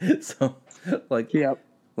 So, like, Yep.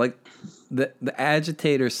 like the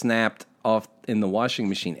agitator snapped off in the washing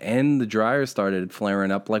machine and the dryer started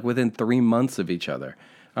flaring up like within 3 months of each other.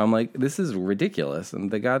 I'm like, this is ridiculous. And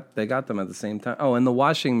they got them at the same time. Oh, and the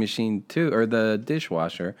washing machine too, or the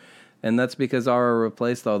dishwasher. And that's because Ara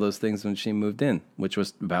replaced all those things when she moved in, which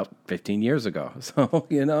was about 15 years ago. So,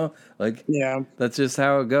 like, Yeah. that's just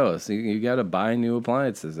how it goes. You got to buy new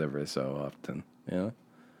appliances every so often,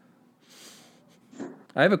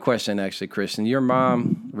 I have a question, actually, Christian. Your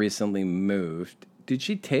mom recently moved. Did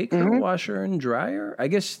she take her washer and dryer? I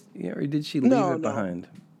guess, or did she leave No, it no. behind?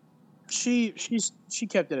 She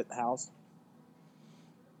kept it at the house.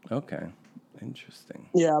 Okay, interesting.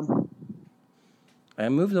 Yeah. I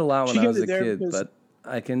moved a lot when She I kept was a it there kid, because- but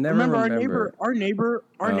I can never Remember remember. our neighbor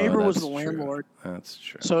Oh, was that's the true. landlord. That's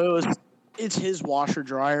true. So it's his washer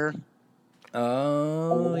dryer.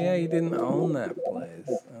 Oh, yeah, he didn't own that place.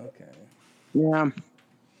 Okay, Yeah.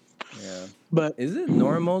 yeah. But Is it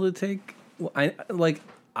normal to take? Well,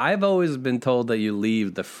 I've always been told that you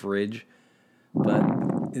leave the fridge, but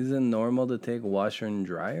is it normal to take washer and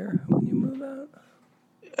dryer when you move out?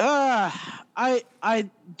 I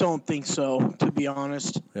don't think so, to be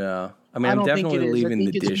honest. Yeah, I mean, I I'm don't think it definitely is. I leaving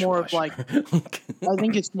the think it's more of dishwasher. I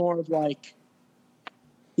think it's more of like,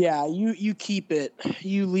 yeah, you keep it,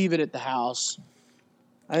 you leave it at the house.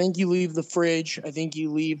 I think you leave the fridge. I think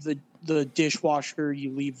you leave the dishwasher.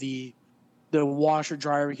 You leave the the washer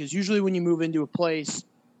dryer, because usually when you move into a place,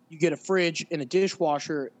 you get a fridge and a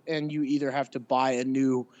dishwasher, and you either have to buy a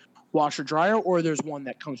new washer dryer or there's one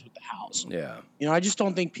that comes with the house. Yeah. I just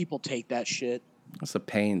don't think people take that shit. It's a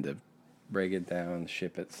pain to break it down,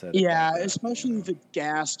 ship it, set it. Yeah, especially if it's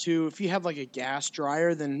gas too. If you have like a gas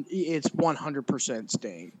dryer, then it's 100%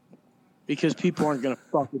 staying, because people aren't going to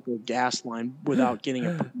fuck with their gas line without getting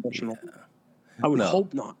a professional. I would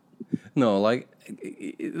hope not. No, like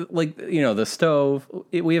the stove.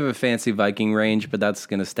 We have a fancy Viking range, but that's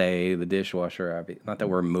gonna stay. The dishwasher, not that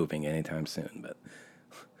we're moving anytime soon, but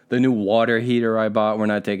the new water heater I bought, we're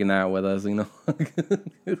not taking that with us.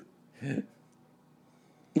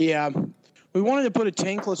 Yeah, we wanted to put a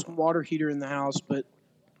tankless water heater in the house, but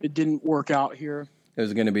it didn't work out here. It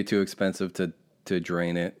was gonna be too expensive to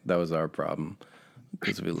drain it. That was our problem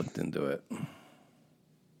because we looked into it.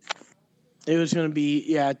 It was going to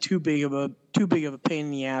be too big of a pain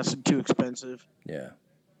in the ass and too expensive. Yeah,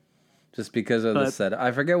 just because of the set.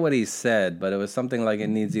 I forget what he said, but it was something like it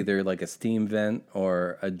needs either like a steam vent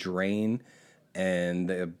or a drain, and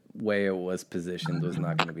the way it was positioned was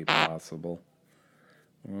not going to be possible.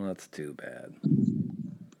 Well, that's too bad,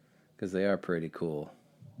 because they are pretty cool.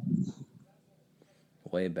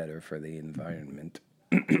 Way better for the environment.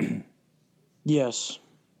 Yes.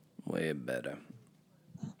 Way better.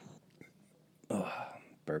 Oh,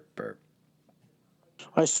 burp.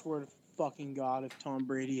 I swear to fucking God, if Tom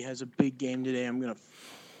Brady has a big game today, I'm going to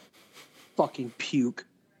fucking puke.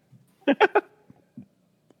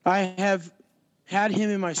 I have had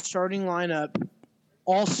him in my starting lineup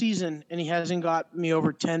all season, and he hasn't got me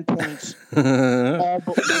over 10 points all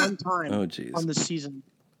but one time on the season.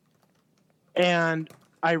 And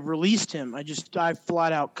I released him. I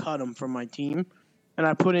flat out cut him from my team. And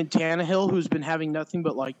I put in Tannehill, who's been having nothing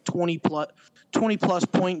but like 20 plus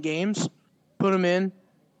point games. Put him in,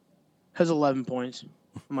 has 11 points.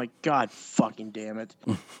 I'm like, God fucking damn it.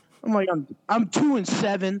 I'm like, I'm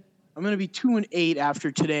 2-7. I'm gonna be 2-8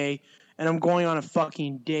 after today, and I'm going on a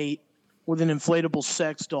fucking date with an inflatable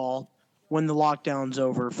sex doll when the lockdown's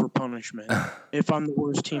over for punishment. If I'm the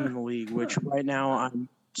worst team in the league, which right now I'm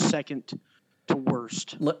second to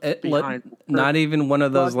worst. Not even one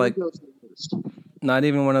of those Not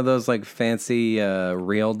even one of those like fancy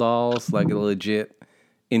real dolls, like a legit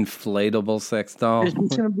inflatable sex doll.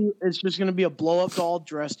 It's just gonna be a blow up doll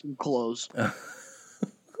dressed in clothes.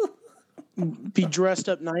 Be dressed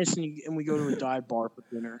up nice, and we go to a dive bar for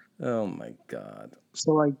dinner. Oh my God!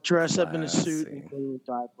 So like dress up in a suit and go to a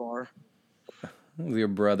dive bar. Your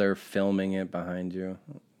brother filming it behind you.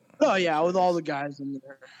 Oh yeah, with all the guys in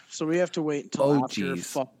there. So we have to wait until after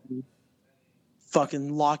fucking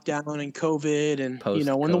lockdown and COVID, and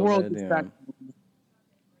when the world gets back.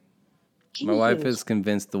 My wife is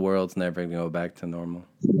convinced the world's never going to go back to normal.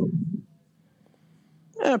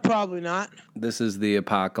 Probably not. This is the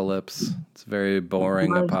apocalypse. It's a very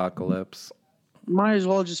boring apocalypse. Might as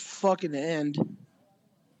well just fucking end.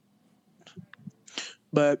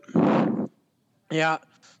 But yeah,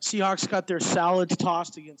 Seahawks got their salads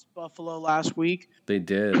tossed against Buffalo last week. They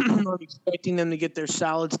did. I'm expecting them to get their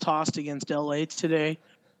salads tossed against LA today.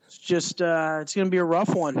 It's just it's going to be a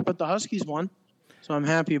rough one, but the Huskies won, so I'm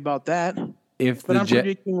happy about that. I'm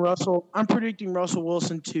predicting Russell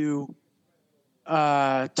Wilson to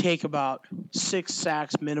take about 6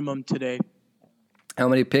 sacks minimum today. How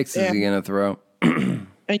many picks is he going to throw? And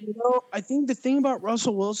I think the thing about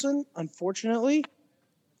Russell Wilson, unfortunately,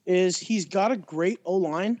 is he's got a great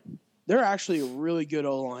O-line. They're actually a really good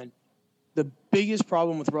O-line. The biggest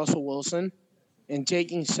problem with Russell Wilson in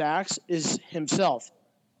taking sacks is himself.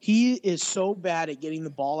 He is so bad at getting the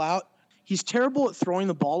ball out. He's terrible at throwing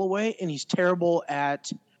the ball away, and he's terrible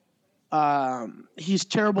at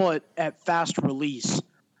fast release.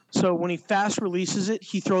 So when he fast releases it,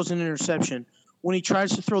 he throws an interception. When he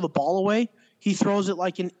tries to throw the ball away, he throws it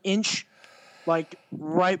like an inch, like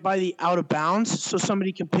right by the out of bounds, so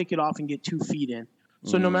somebody can pick it off and get 2 feet in.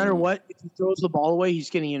 So no matter what, if he throws the ball away, he's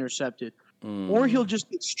getting intercepted. Or he'll just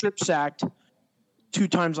get strip sacked 2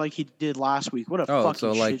 times like he did last week. What a fucking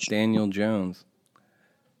so like shit. Daniel Jones.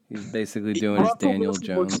 He's basically doing his Daniel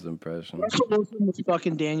Jones impression. Russell Wilson was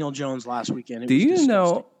fucking Daniel Jones last weekend. Do you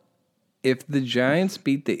know if the Giants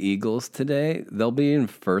beat the Eagles today, they'll be in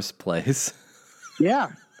first place? Yeah,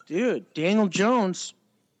 dude. Daniel Jones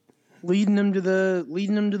leading them to the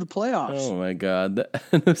playoffs. Oh my God, the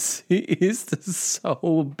NFC East is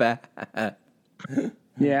so bad.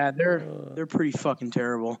 Yeah, they're pretty fucking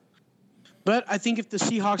terrible. But I think if the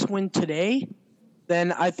Seahawks win today,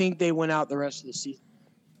 then I think they win out the rest of the season.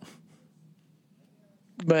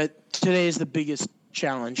 But today is the biggest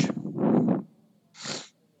challenge.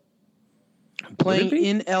 playing be?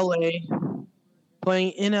 in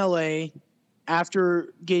LA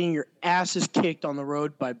after getting your asses kicked on the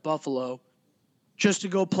road by Buffalo, just to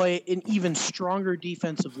go play an even stronger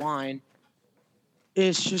defensive line.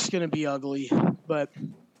 It's just going to be ugly. But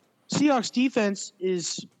Seahawks defense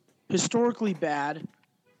is historically bad,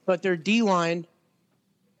 but their D-line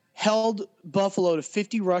held Buffalo to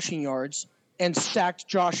 50 rushing yards and sacked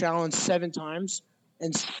Josh Allen 7 times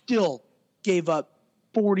and still gave up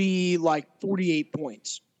 48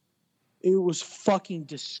 points. It was fucking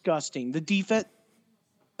disgusting. The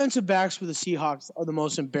defensive backs for the Seahawks are the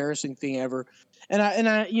most embarrassing thing ever. And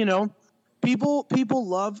I people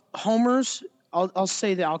love homers. I'll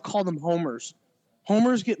say that. I'll call them homers.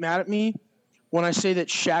 Homers get mad at me when I say that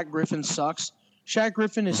Shaq Griffin sucks. Shaq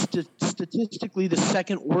Griffin is statistically the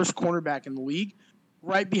second worst cornerback in the league,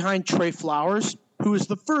 right behind Trey Flowers, who is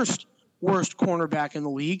the first worst cornerback in the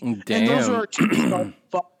league. Damn. And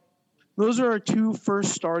those are our two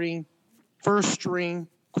first string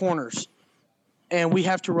corners. And we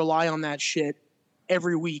have to rely on that shit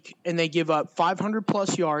every week. And they give up 500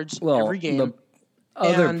 plus yards every game. The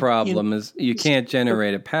other problem is you can't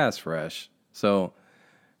generate a pass rush. So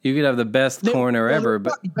you could have the best corner ever,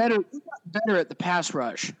 but better at the pass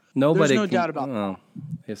rush. Nobody There's no doubt about that.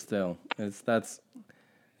 It's still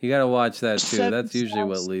you got to watch that too. That's usually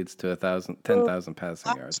what leads to 10,000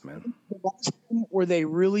 passing yards, man. The last time where they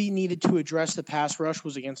really needed to address the pass rush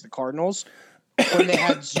was against the Cardinals, when they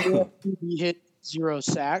had 0 QB hit, 0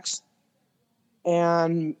 sacks,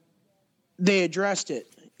 and they addressed it.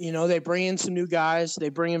 They bring in some new guys, they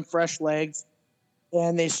bring in fresh legs,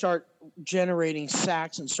 and they start generating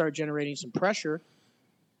sacks and start generating some pressure.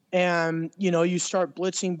 And, you start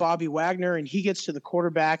blitzing Bobby Wagner, and he gets to the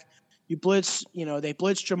quarterback. You blitz, they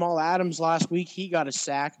blitzed Jamal Adams last week. He got a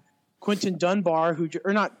sack. Quinton Dunbar,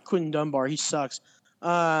 not Quinton Dunbar, he sucks.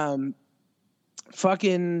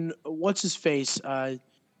 Fucking, what's his face?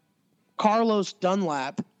 Carlos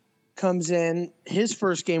Dunlap comes in, his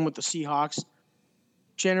first game with the Seahawks,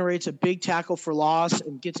 generates a big tackle for loss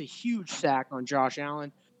and gets a huge sack on Josh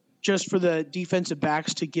Allen, just for the defensive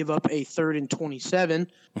backs to give up a 3rd and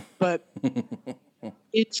 27. But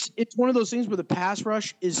it's one of those things where the pass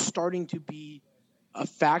rush is starting to be a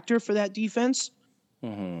factor for that defense.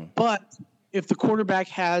 Mm-hmm. But if the quarterback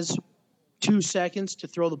has 2 seconds to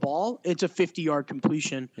throw the ball, it's a 50-yard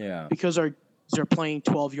completion. Yeah. Because they're playing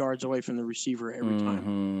 12 yards away from the receiver every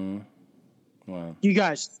time. Wow. You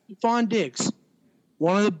guys, Stephon Diggs,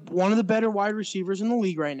 one of the better wide receivers in the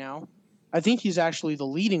league right now. I think he's actually the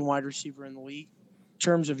leading wide receiver in the league in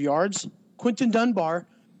terms of yards. Quinton Dunbar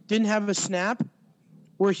didn't have a snap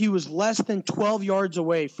where he was less than 12 yards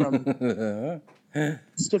away from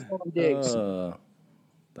Stephon Diggs.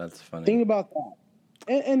 That's funny. Think about that.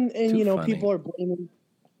 And funny.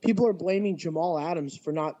 people are blaming Jamal Adams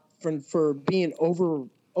for being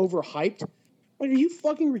overhyped. Like, are you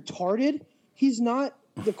fucking retarded? He's not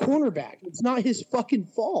the cornerback. It's not his fucking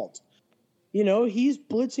fault. He's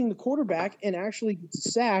blitzing the quarterback and actually gets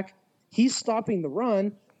a sack. He's stopping the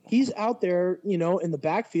run. He's out there, in the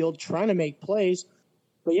backfield trying to make plays.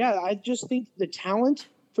 But yeah, I just think the talent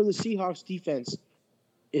for the Seahawks defense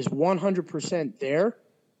is 100% there.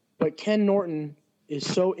 But Ken Norton is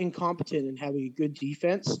so incompetent in having a good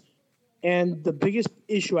defense. And the biggest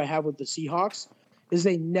issue I have with the Seahawks is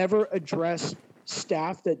they never address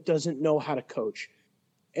staff that doesn't know how to coach.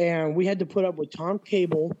 And we had to put up with Tom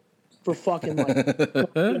Cable for fucking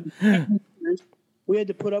years. We had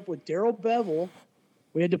to put up with Darrell Bevel.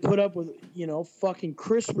 We had to put up with, fucking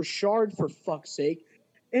Chris Richard, for fuck's sake.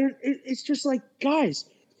 And it's just like, guys,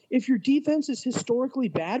 if your defense is historically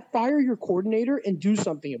bad, fire your coordinator and do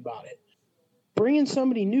something about it. Bring in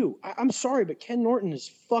somebody new. I'm sorry, but Ken Norton is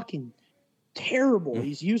fucking terrible.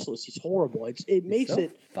 He's useless. He's horrible. It makes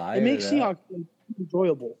Seahawks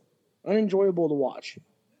unenjoyable to watch.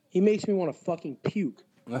 He makes me want to fucking puke.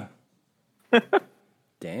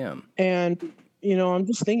 Damn. And, I'm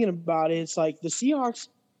just thinking about it. It's like the Seahawks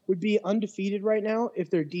would be undefeated right now if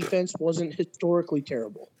their defense wasn't historically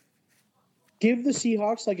terrible. Give the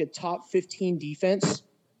Seahawks like a top 15 defense,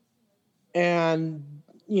 and,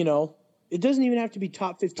 it doesn't even have to be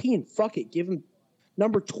top 15. Fuck it. Give them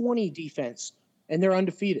number 20 defense, and they're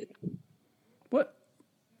undefeated. What?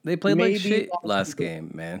 They played like shit last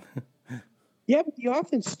game, man. Yeah, but the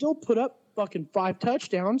offense still put up fucking 5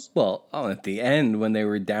 touchdowns. Well, at the end when they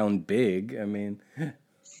were down big, I mean,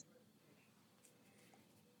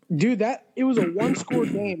 dude, it was a 1-score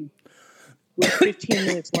game with 15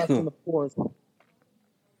 minutes left in the fourth,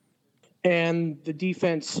 and the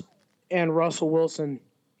defense and Russell Wilson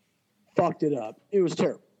fucked it up. It was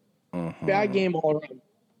terrible. Bad game all around.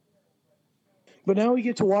 But now we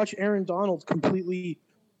get to watch Aaron Donald completely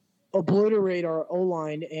obliterate our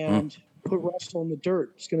O-line and put Russell in the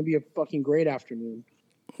dirt. It's going to be a fucking great afternoon.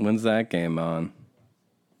 When's that game on?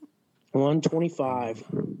 125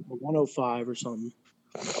 or 105 or something.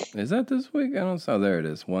 Is that this week? I don't know. There it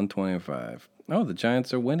is, 125. Oh, the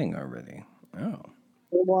Giants are winning already. Oh.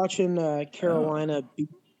 We're watching Carolina beat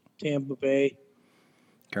Tampa Bay.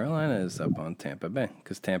 Carolina is up on Tampa Bay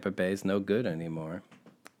because Tampa Bay is no good anymore.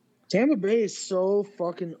 Tampa Bay is so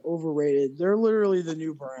fucking overrated. They're literally the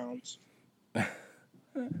new Browns.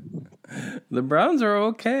 The Browns are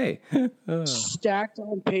okay. Stacked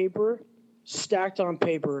on paper,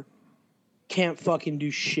 can't fucking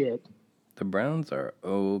do shit. The Browns are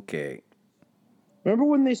okay. Remember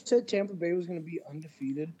when they said Tampa Bay was going to be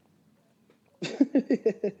undefeated?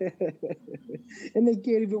 And they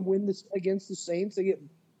can't even win this against the Saints. They get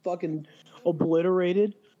fucking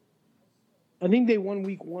obliterated. I think they won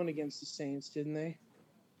week 1 against the Saints, didn't they?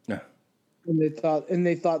 Yeah. And they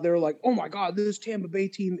thought they were like, oh my God, this Tampa Bay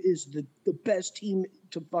team is the best team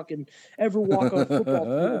to fucking ever walk on a football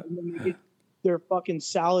field. And then they get their fucking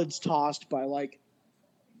salads tossed by like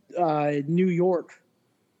New York.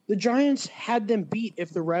 The Giants had them beat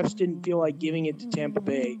if the refs didn't feel like giving it to Tampa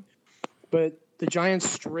Bay. But the Giants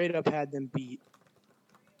straight up had them beat.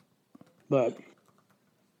 But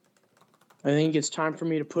I think it's time for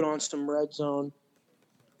me to put on some Red Zone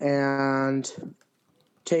and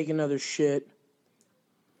take another shit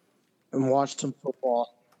and watch some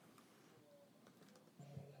football.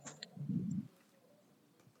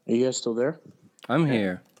 Are you guys still there? I'm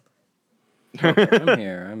here. I'm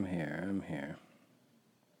here.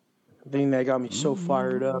 The thing that got me so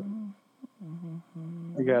fired up.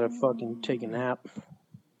 I gotta fucking take a nap.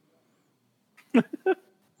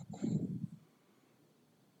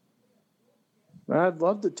 I'd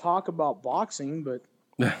love to talk about boxing, but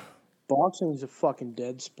boxing is a fucking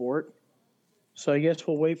dead sport. So I guess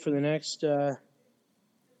we'll wait for the next.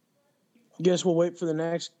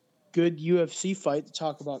 Good UFC fight to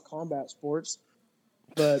talk about combat sports.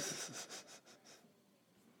 But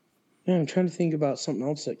yeah, I'm trying to think about something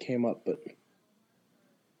else that came up, but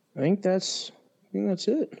I think that's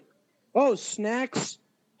it. Oh, Snacks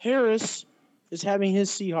Harris is having his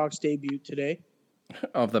Seahawks debut today.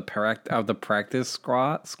 Of the practice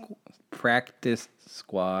squad.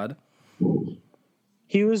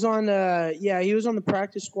 He was on the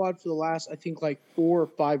practice squad for the last, I think, like 4 or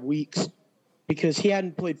 5 weeks because he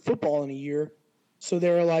hadn't played football in a year. So they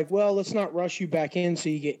were like, well, let's not rush you back in so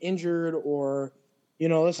you get injured, or,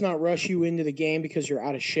 let's not rush you into the game because you're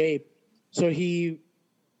out of shape. So he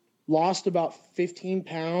lost about 15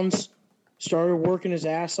 pounds, started working his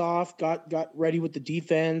ass off, got ready with the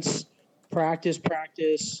defense, practice.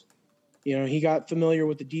 He got familiar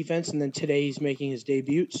with the defense, and then today he's making his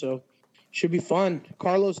debut. So should be fun.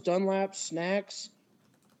 Carlos Dunlap, Snacks.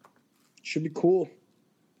 Should be cool.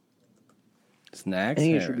 Snacks I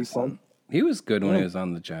think Harrison. It should be fun. He was good when he was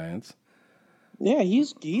on the Giants. Yeah,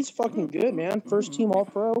 he's fucking good, man. First team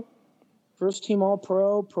All-Pro,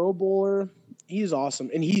 Pro Bowler. He's awesome,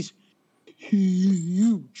 and he's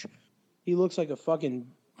huge. He looks like a fucking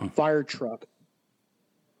fire truck.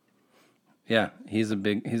 Yeah, he's a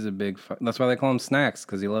big. That's why they call him Snacks,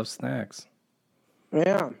 because he loves snacks.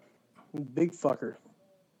 Yeah, big fucker.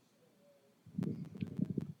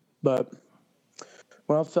 But,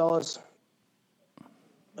 well, fellas,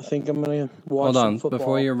 I think I'm gonna watch. Hold on, some football.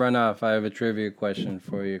 before you run off, I have a trivia question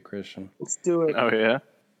for you, Christian. Let's do it. Oh yeah.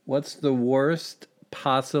 What's the worst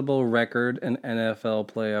possible record an NFL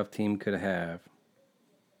playoff team could have?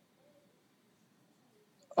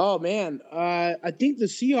 Oh man, I think the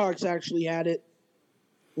Seahawks actually had it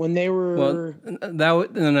when they were. Well, no.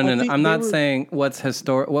 I'm not saying what's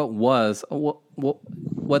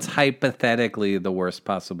what's hypothetically the worst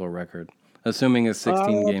possible record, assuming a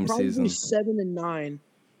 16-game season. 7-9.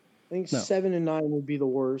 I think 7-9 would be the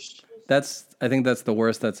worst. I think that's the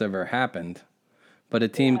worst that's ever happened. But a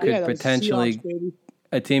team could potentially go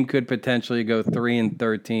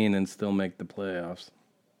 3-13 and still make the playoffs.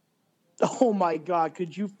 Oh my God!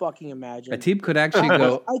 Could you fucking imagine? A team could actually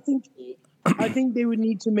go. I think they would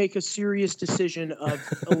need to make a serious decision of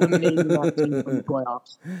eliminating that team from the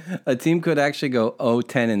playoffs. A team could actually go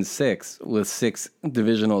 0-10-6 with 6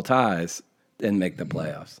 divisional ties and make the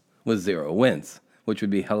playoffs with 0 wins, which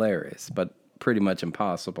would be hilarious, but pretty much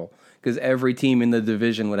impossible because every team in the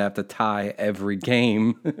division would have to tie every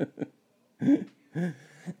game.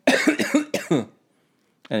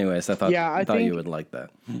 Anyways, I thought you would like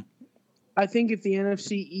that. I think if the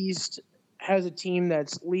NFC East has a team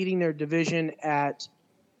that's leading their division at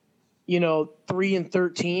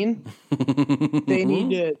 3-13,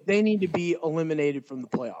 they need to be eliminated from the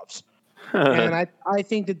playoffs. And I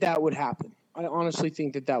think that would happen. I honestly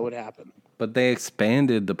think that would happen. But they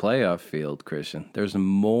expanded the playoff field, Christian. There's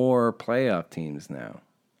more playoff teams now.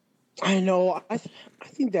 I know. I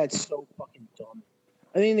think that's so fucking dumb.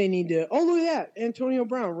 I think they need to. Oh, look at that! Antonio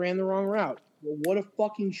Brown ran the wrong route. Well, what a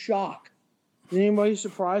fucking shock! Is anybody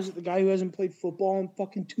surprised that the guy who hasn't played football in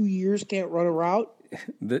fucking 2 years can't run a route?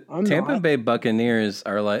 The Tampa Bay Buccaneers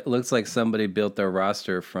looks like somebody built their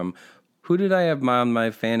roster from. Who did I have on my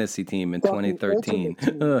fantasy team in 2013?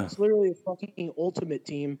 It's literally a fucking ultimate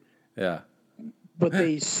team. Yeah. But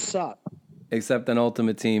they suck. Except an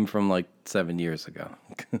ultimate team from like 7 years ago.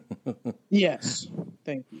 Yes.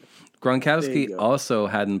 Thank you. Gronkowski also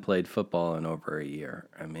hadn't played football in over a year.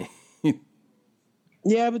 I mean.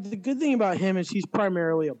 Yeah, but the good thing about him is he's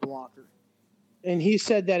primarily a blocker. And he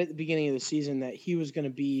said that at the beginning of the season that he was going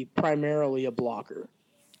to be primarily a blocker.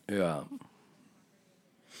 Yeah.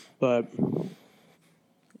 But.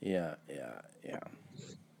 Yeah.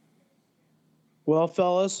 Well,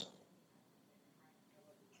 fellas.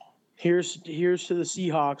 Here's to the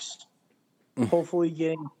Seahawks. Hopefully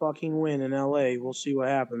getting a fucking win in LA. We'll see what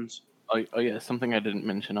happens. Oh yeah, something I didn't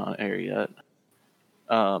mention on air yet.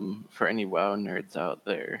 For any WoW nerds out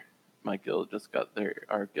there, my guild just got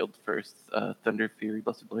our guild first Thunder Fury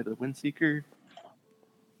Blessed Blade of the Windseeker.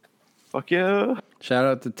 Fuck yeah! Shout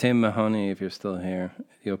out to Tim Mahoney if you're still here.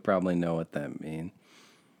 You'll probably know what that means.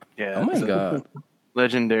 Yeah. Oh my god.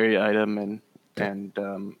 Legendary item and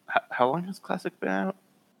how long has Classic been out?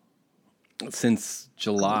 Since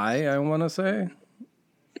July, I want to say.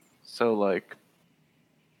 So like,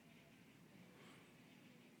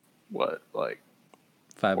 what? Like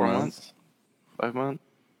 5 months? 5 months.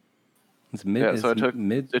 It's mid. Yeah. So it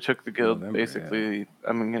mid. took the guild November, basically. Yeah.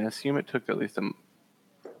 I'm gonna assume it took at least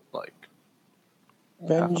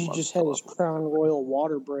Benji just had his Crown Royal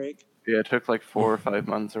water break. Yeah, it took like 4 or 5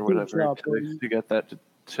 months or whatever to get that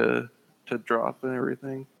to drop and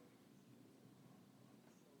everything.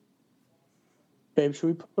 Babe, should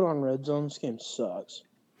we put on Red Zone? This game sucks.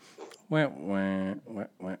 Wow,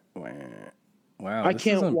 I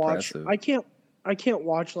can't watch. I can't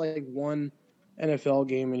watch like one NFL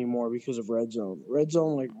game anymore because of Red Zone. Red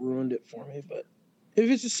Zone like ruined it for me. But if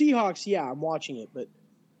it's the Seahawks, yeah, I'm watching it. But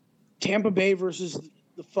Tampa Bay versus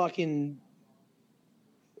the fucking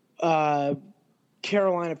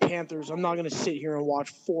Carolina Panthers, I'm not gonna sit here and watch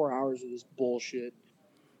 4 hours of this bullshit.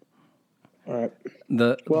 All right.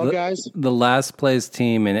 Guys, the last place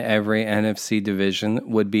team in every NFC division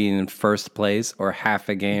would be in first place or half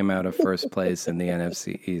a game out of first place in the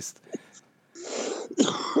NFC East.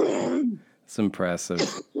 It's impressive.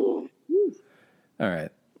 All right,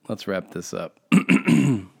 let's wrap this up.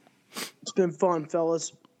 It's been fun,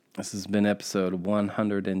 fellas. This has been episode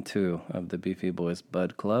 102 of the Beefy Boys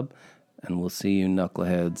Bud Club, and we'll see you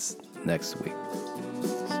knuckleheads next week.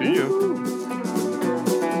 See you.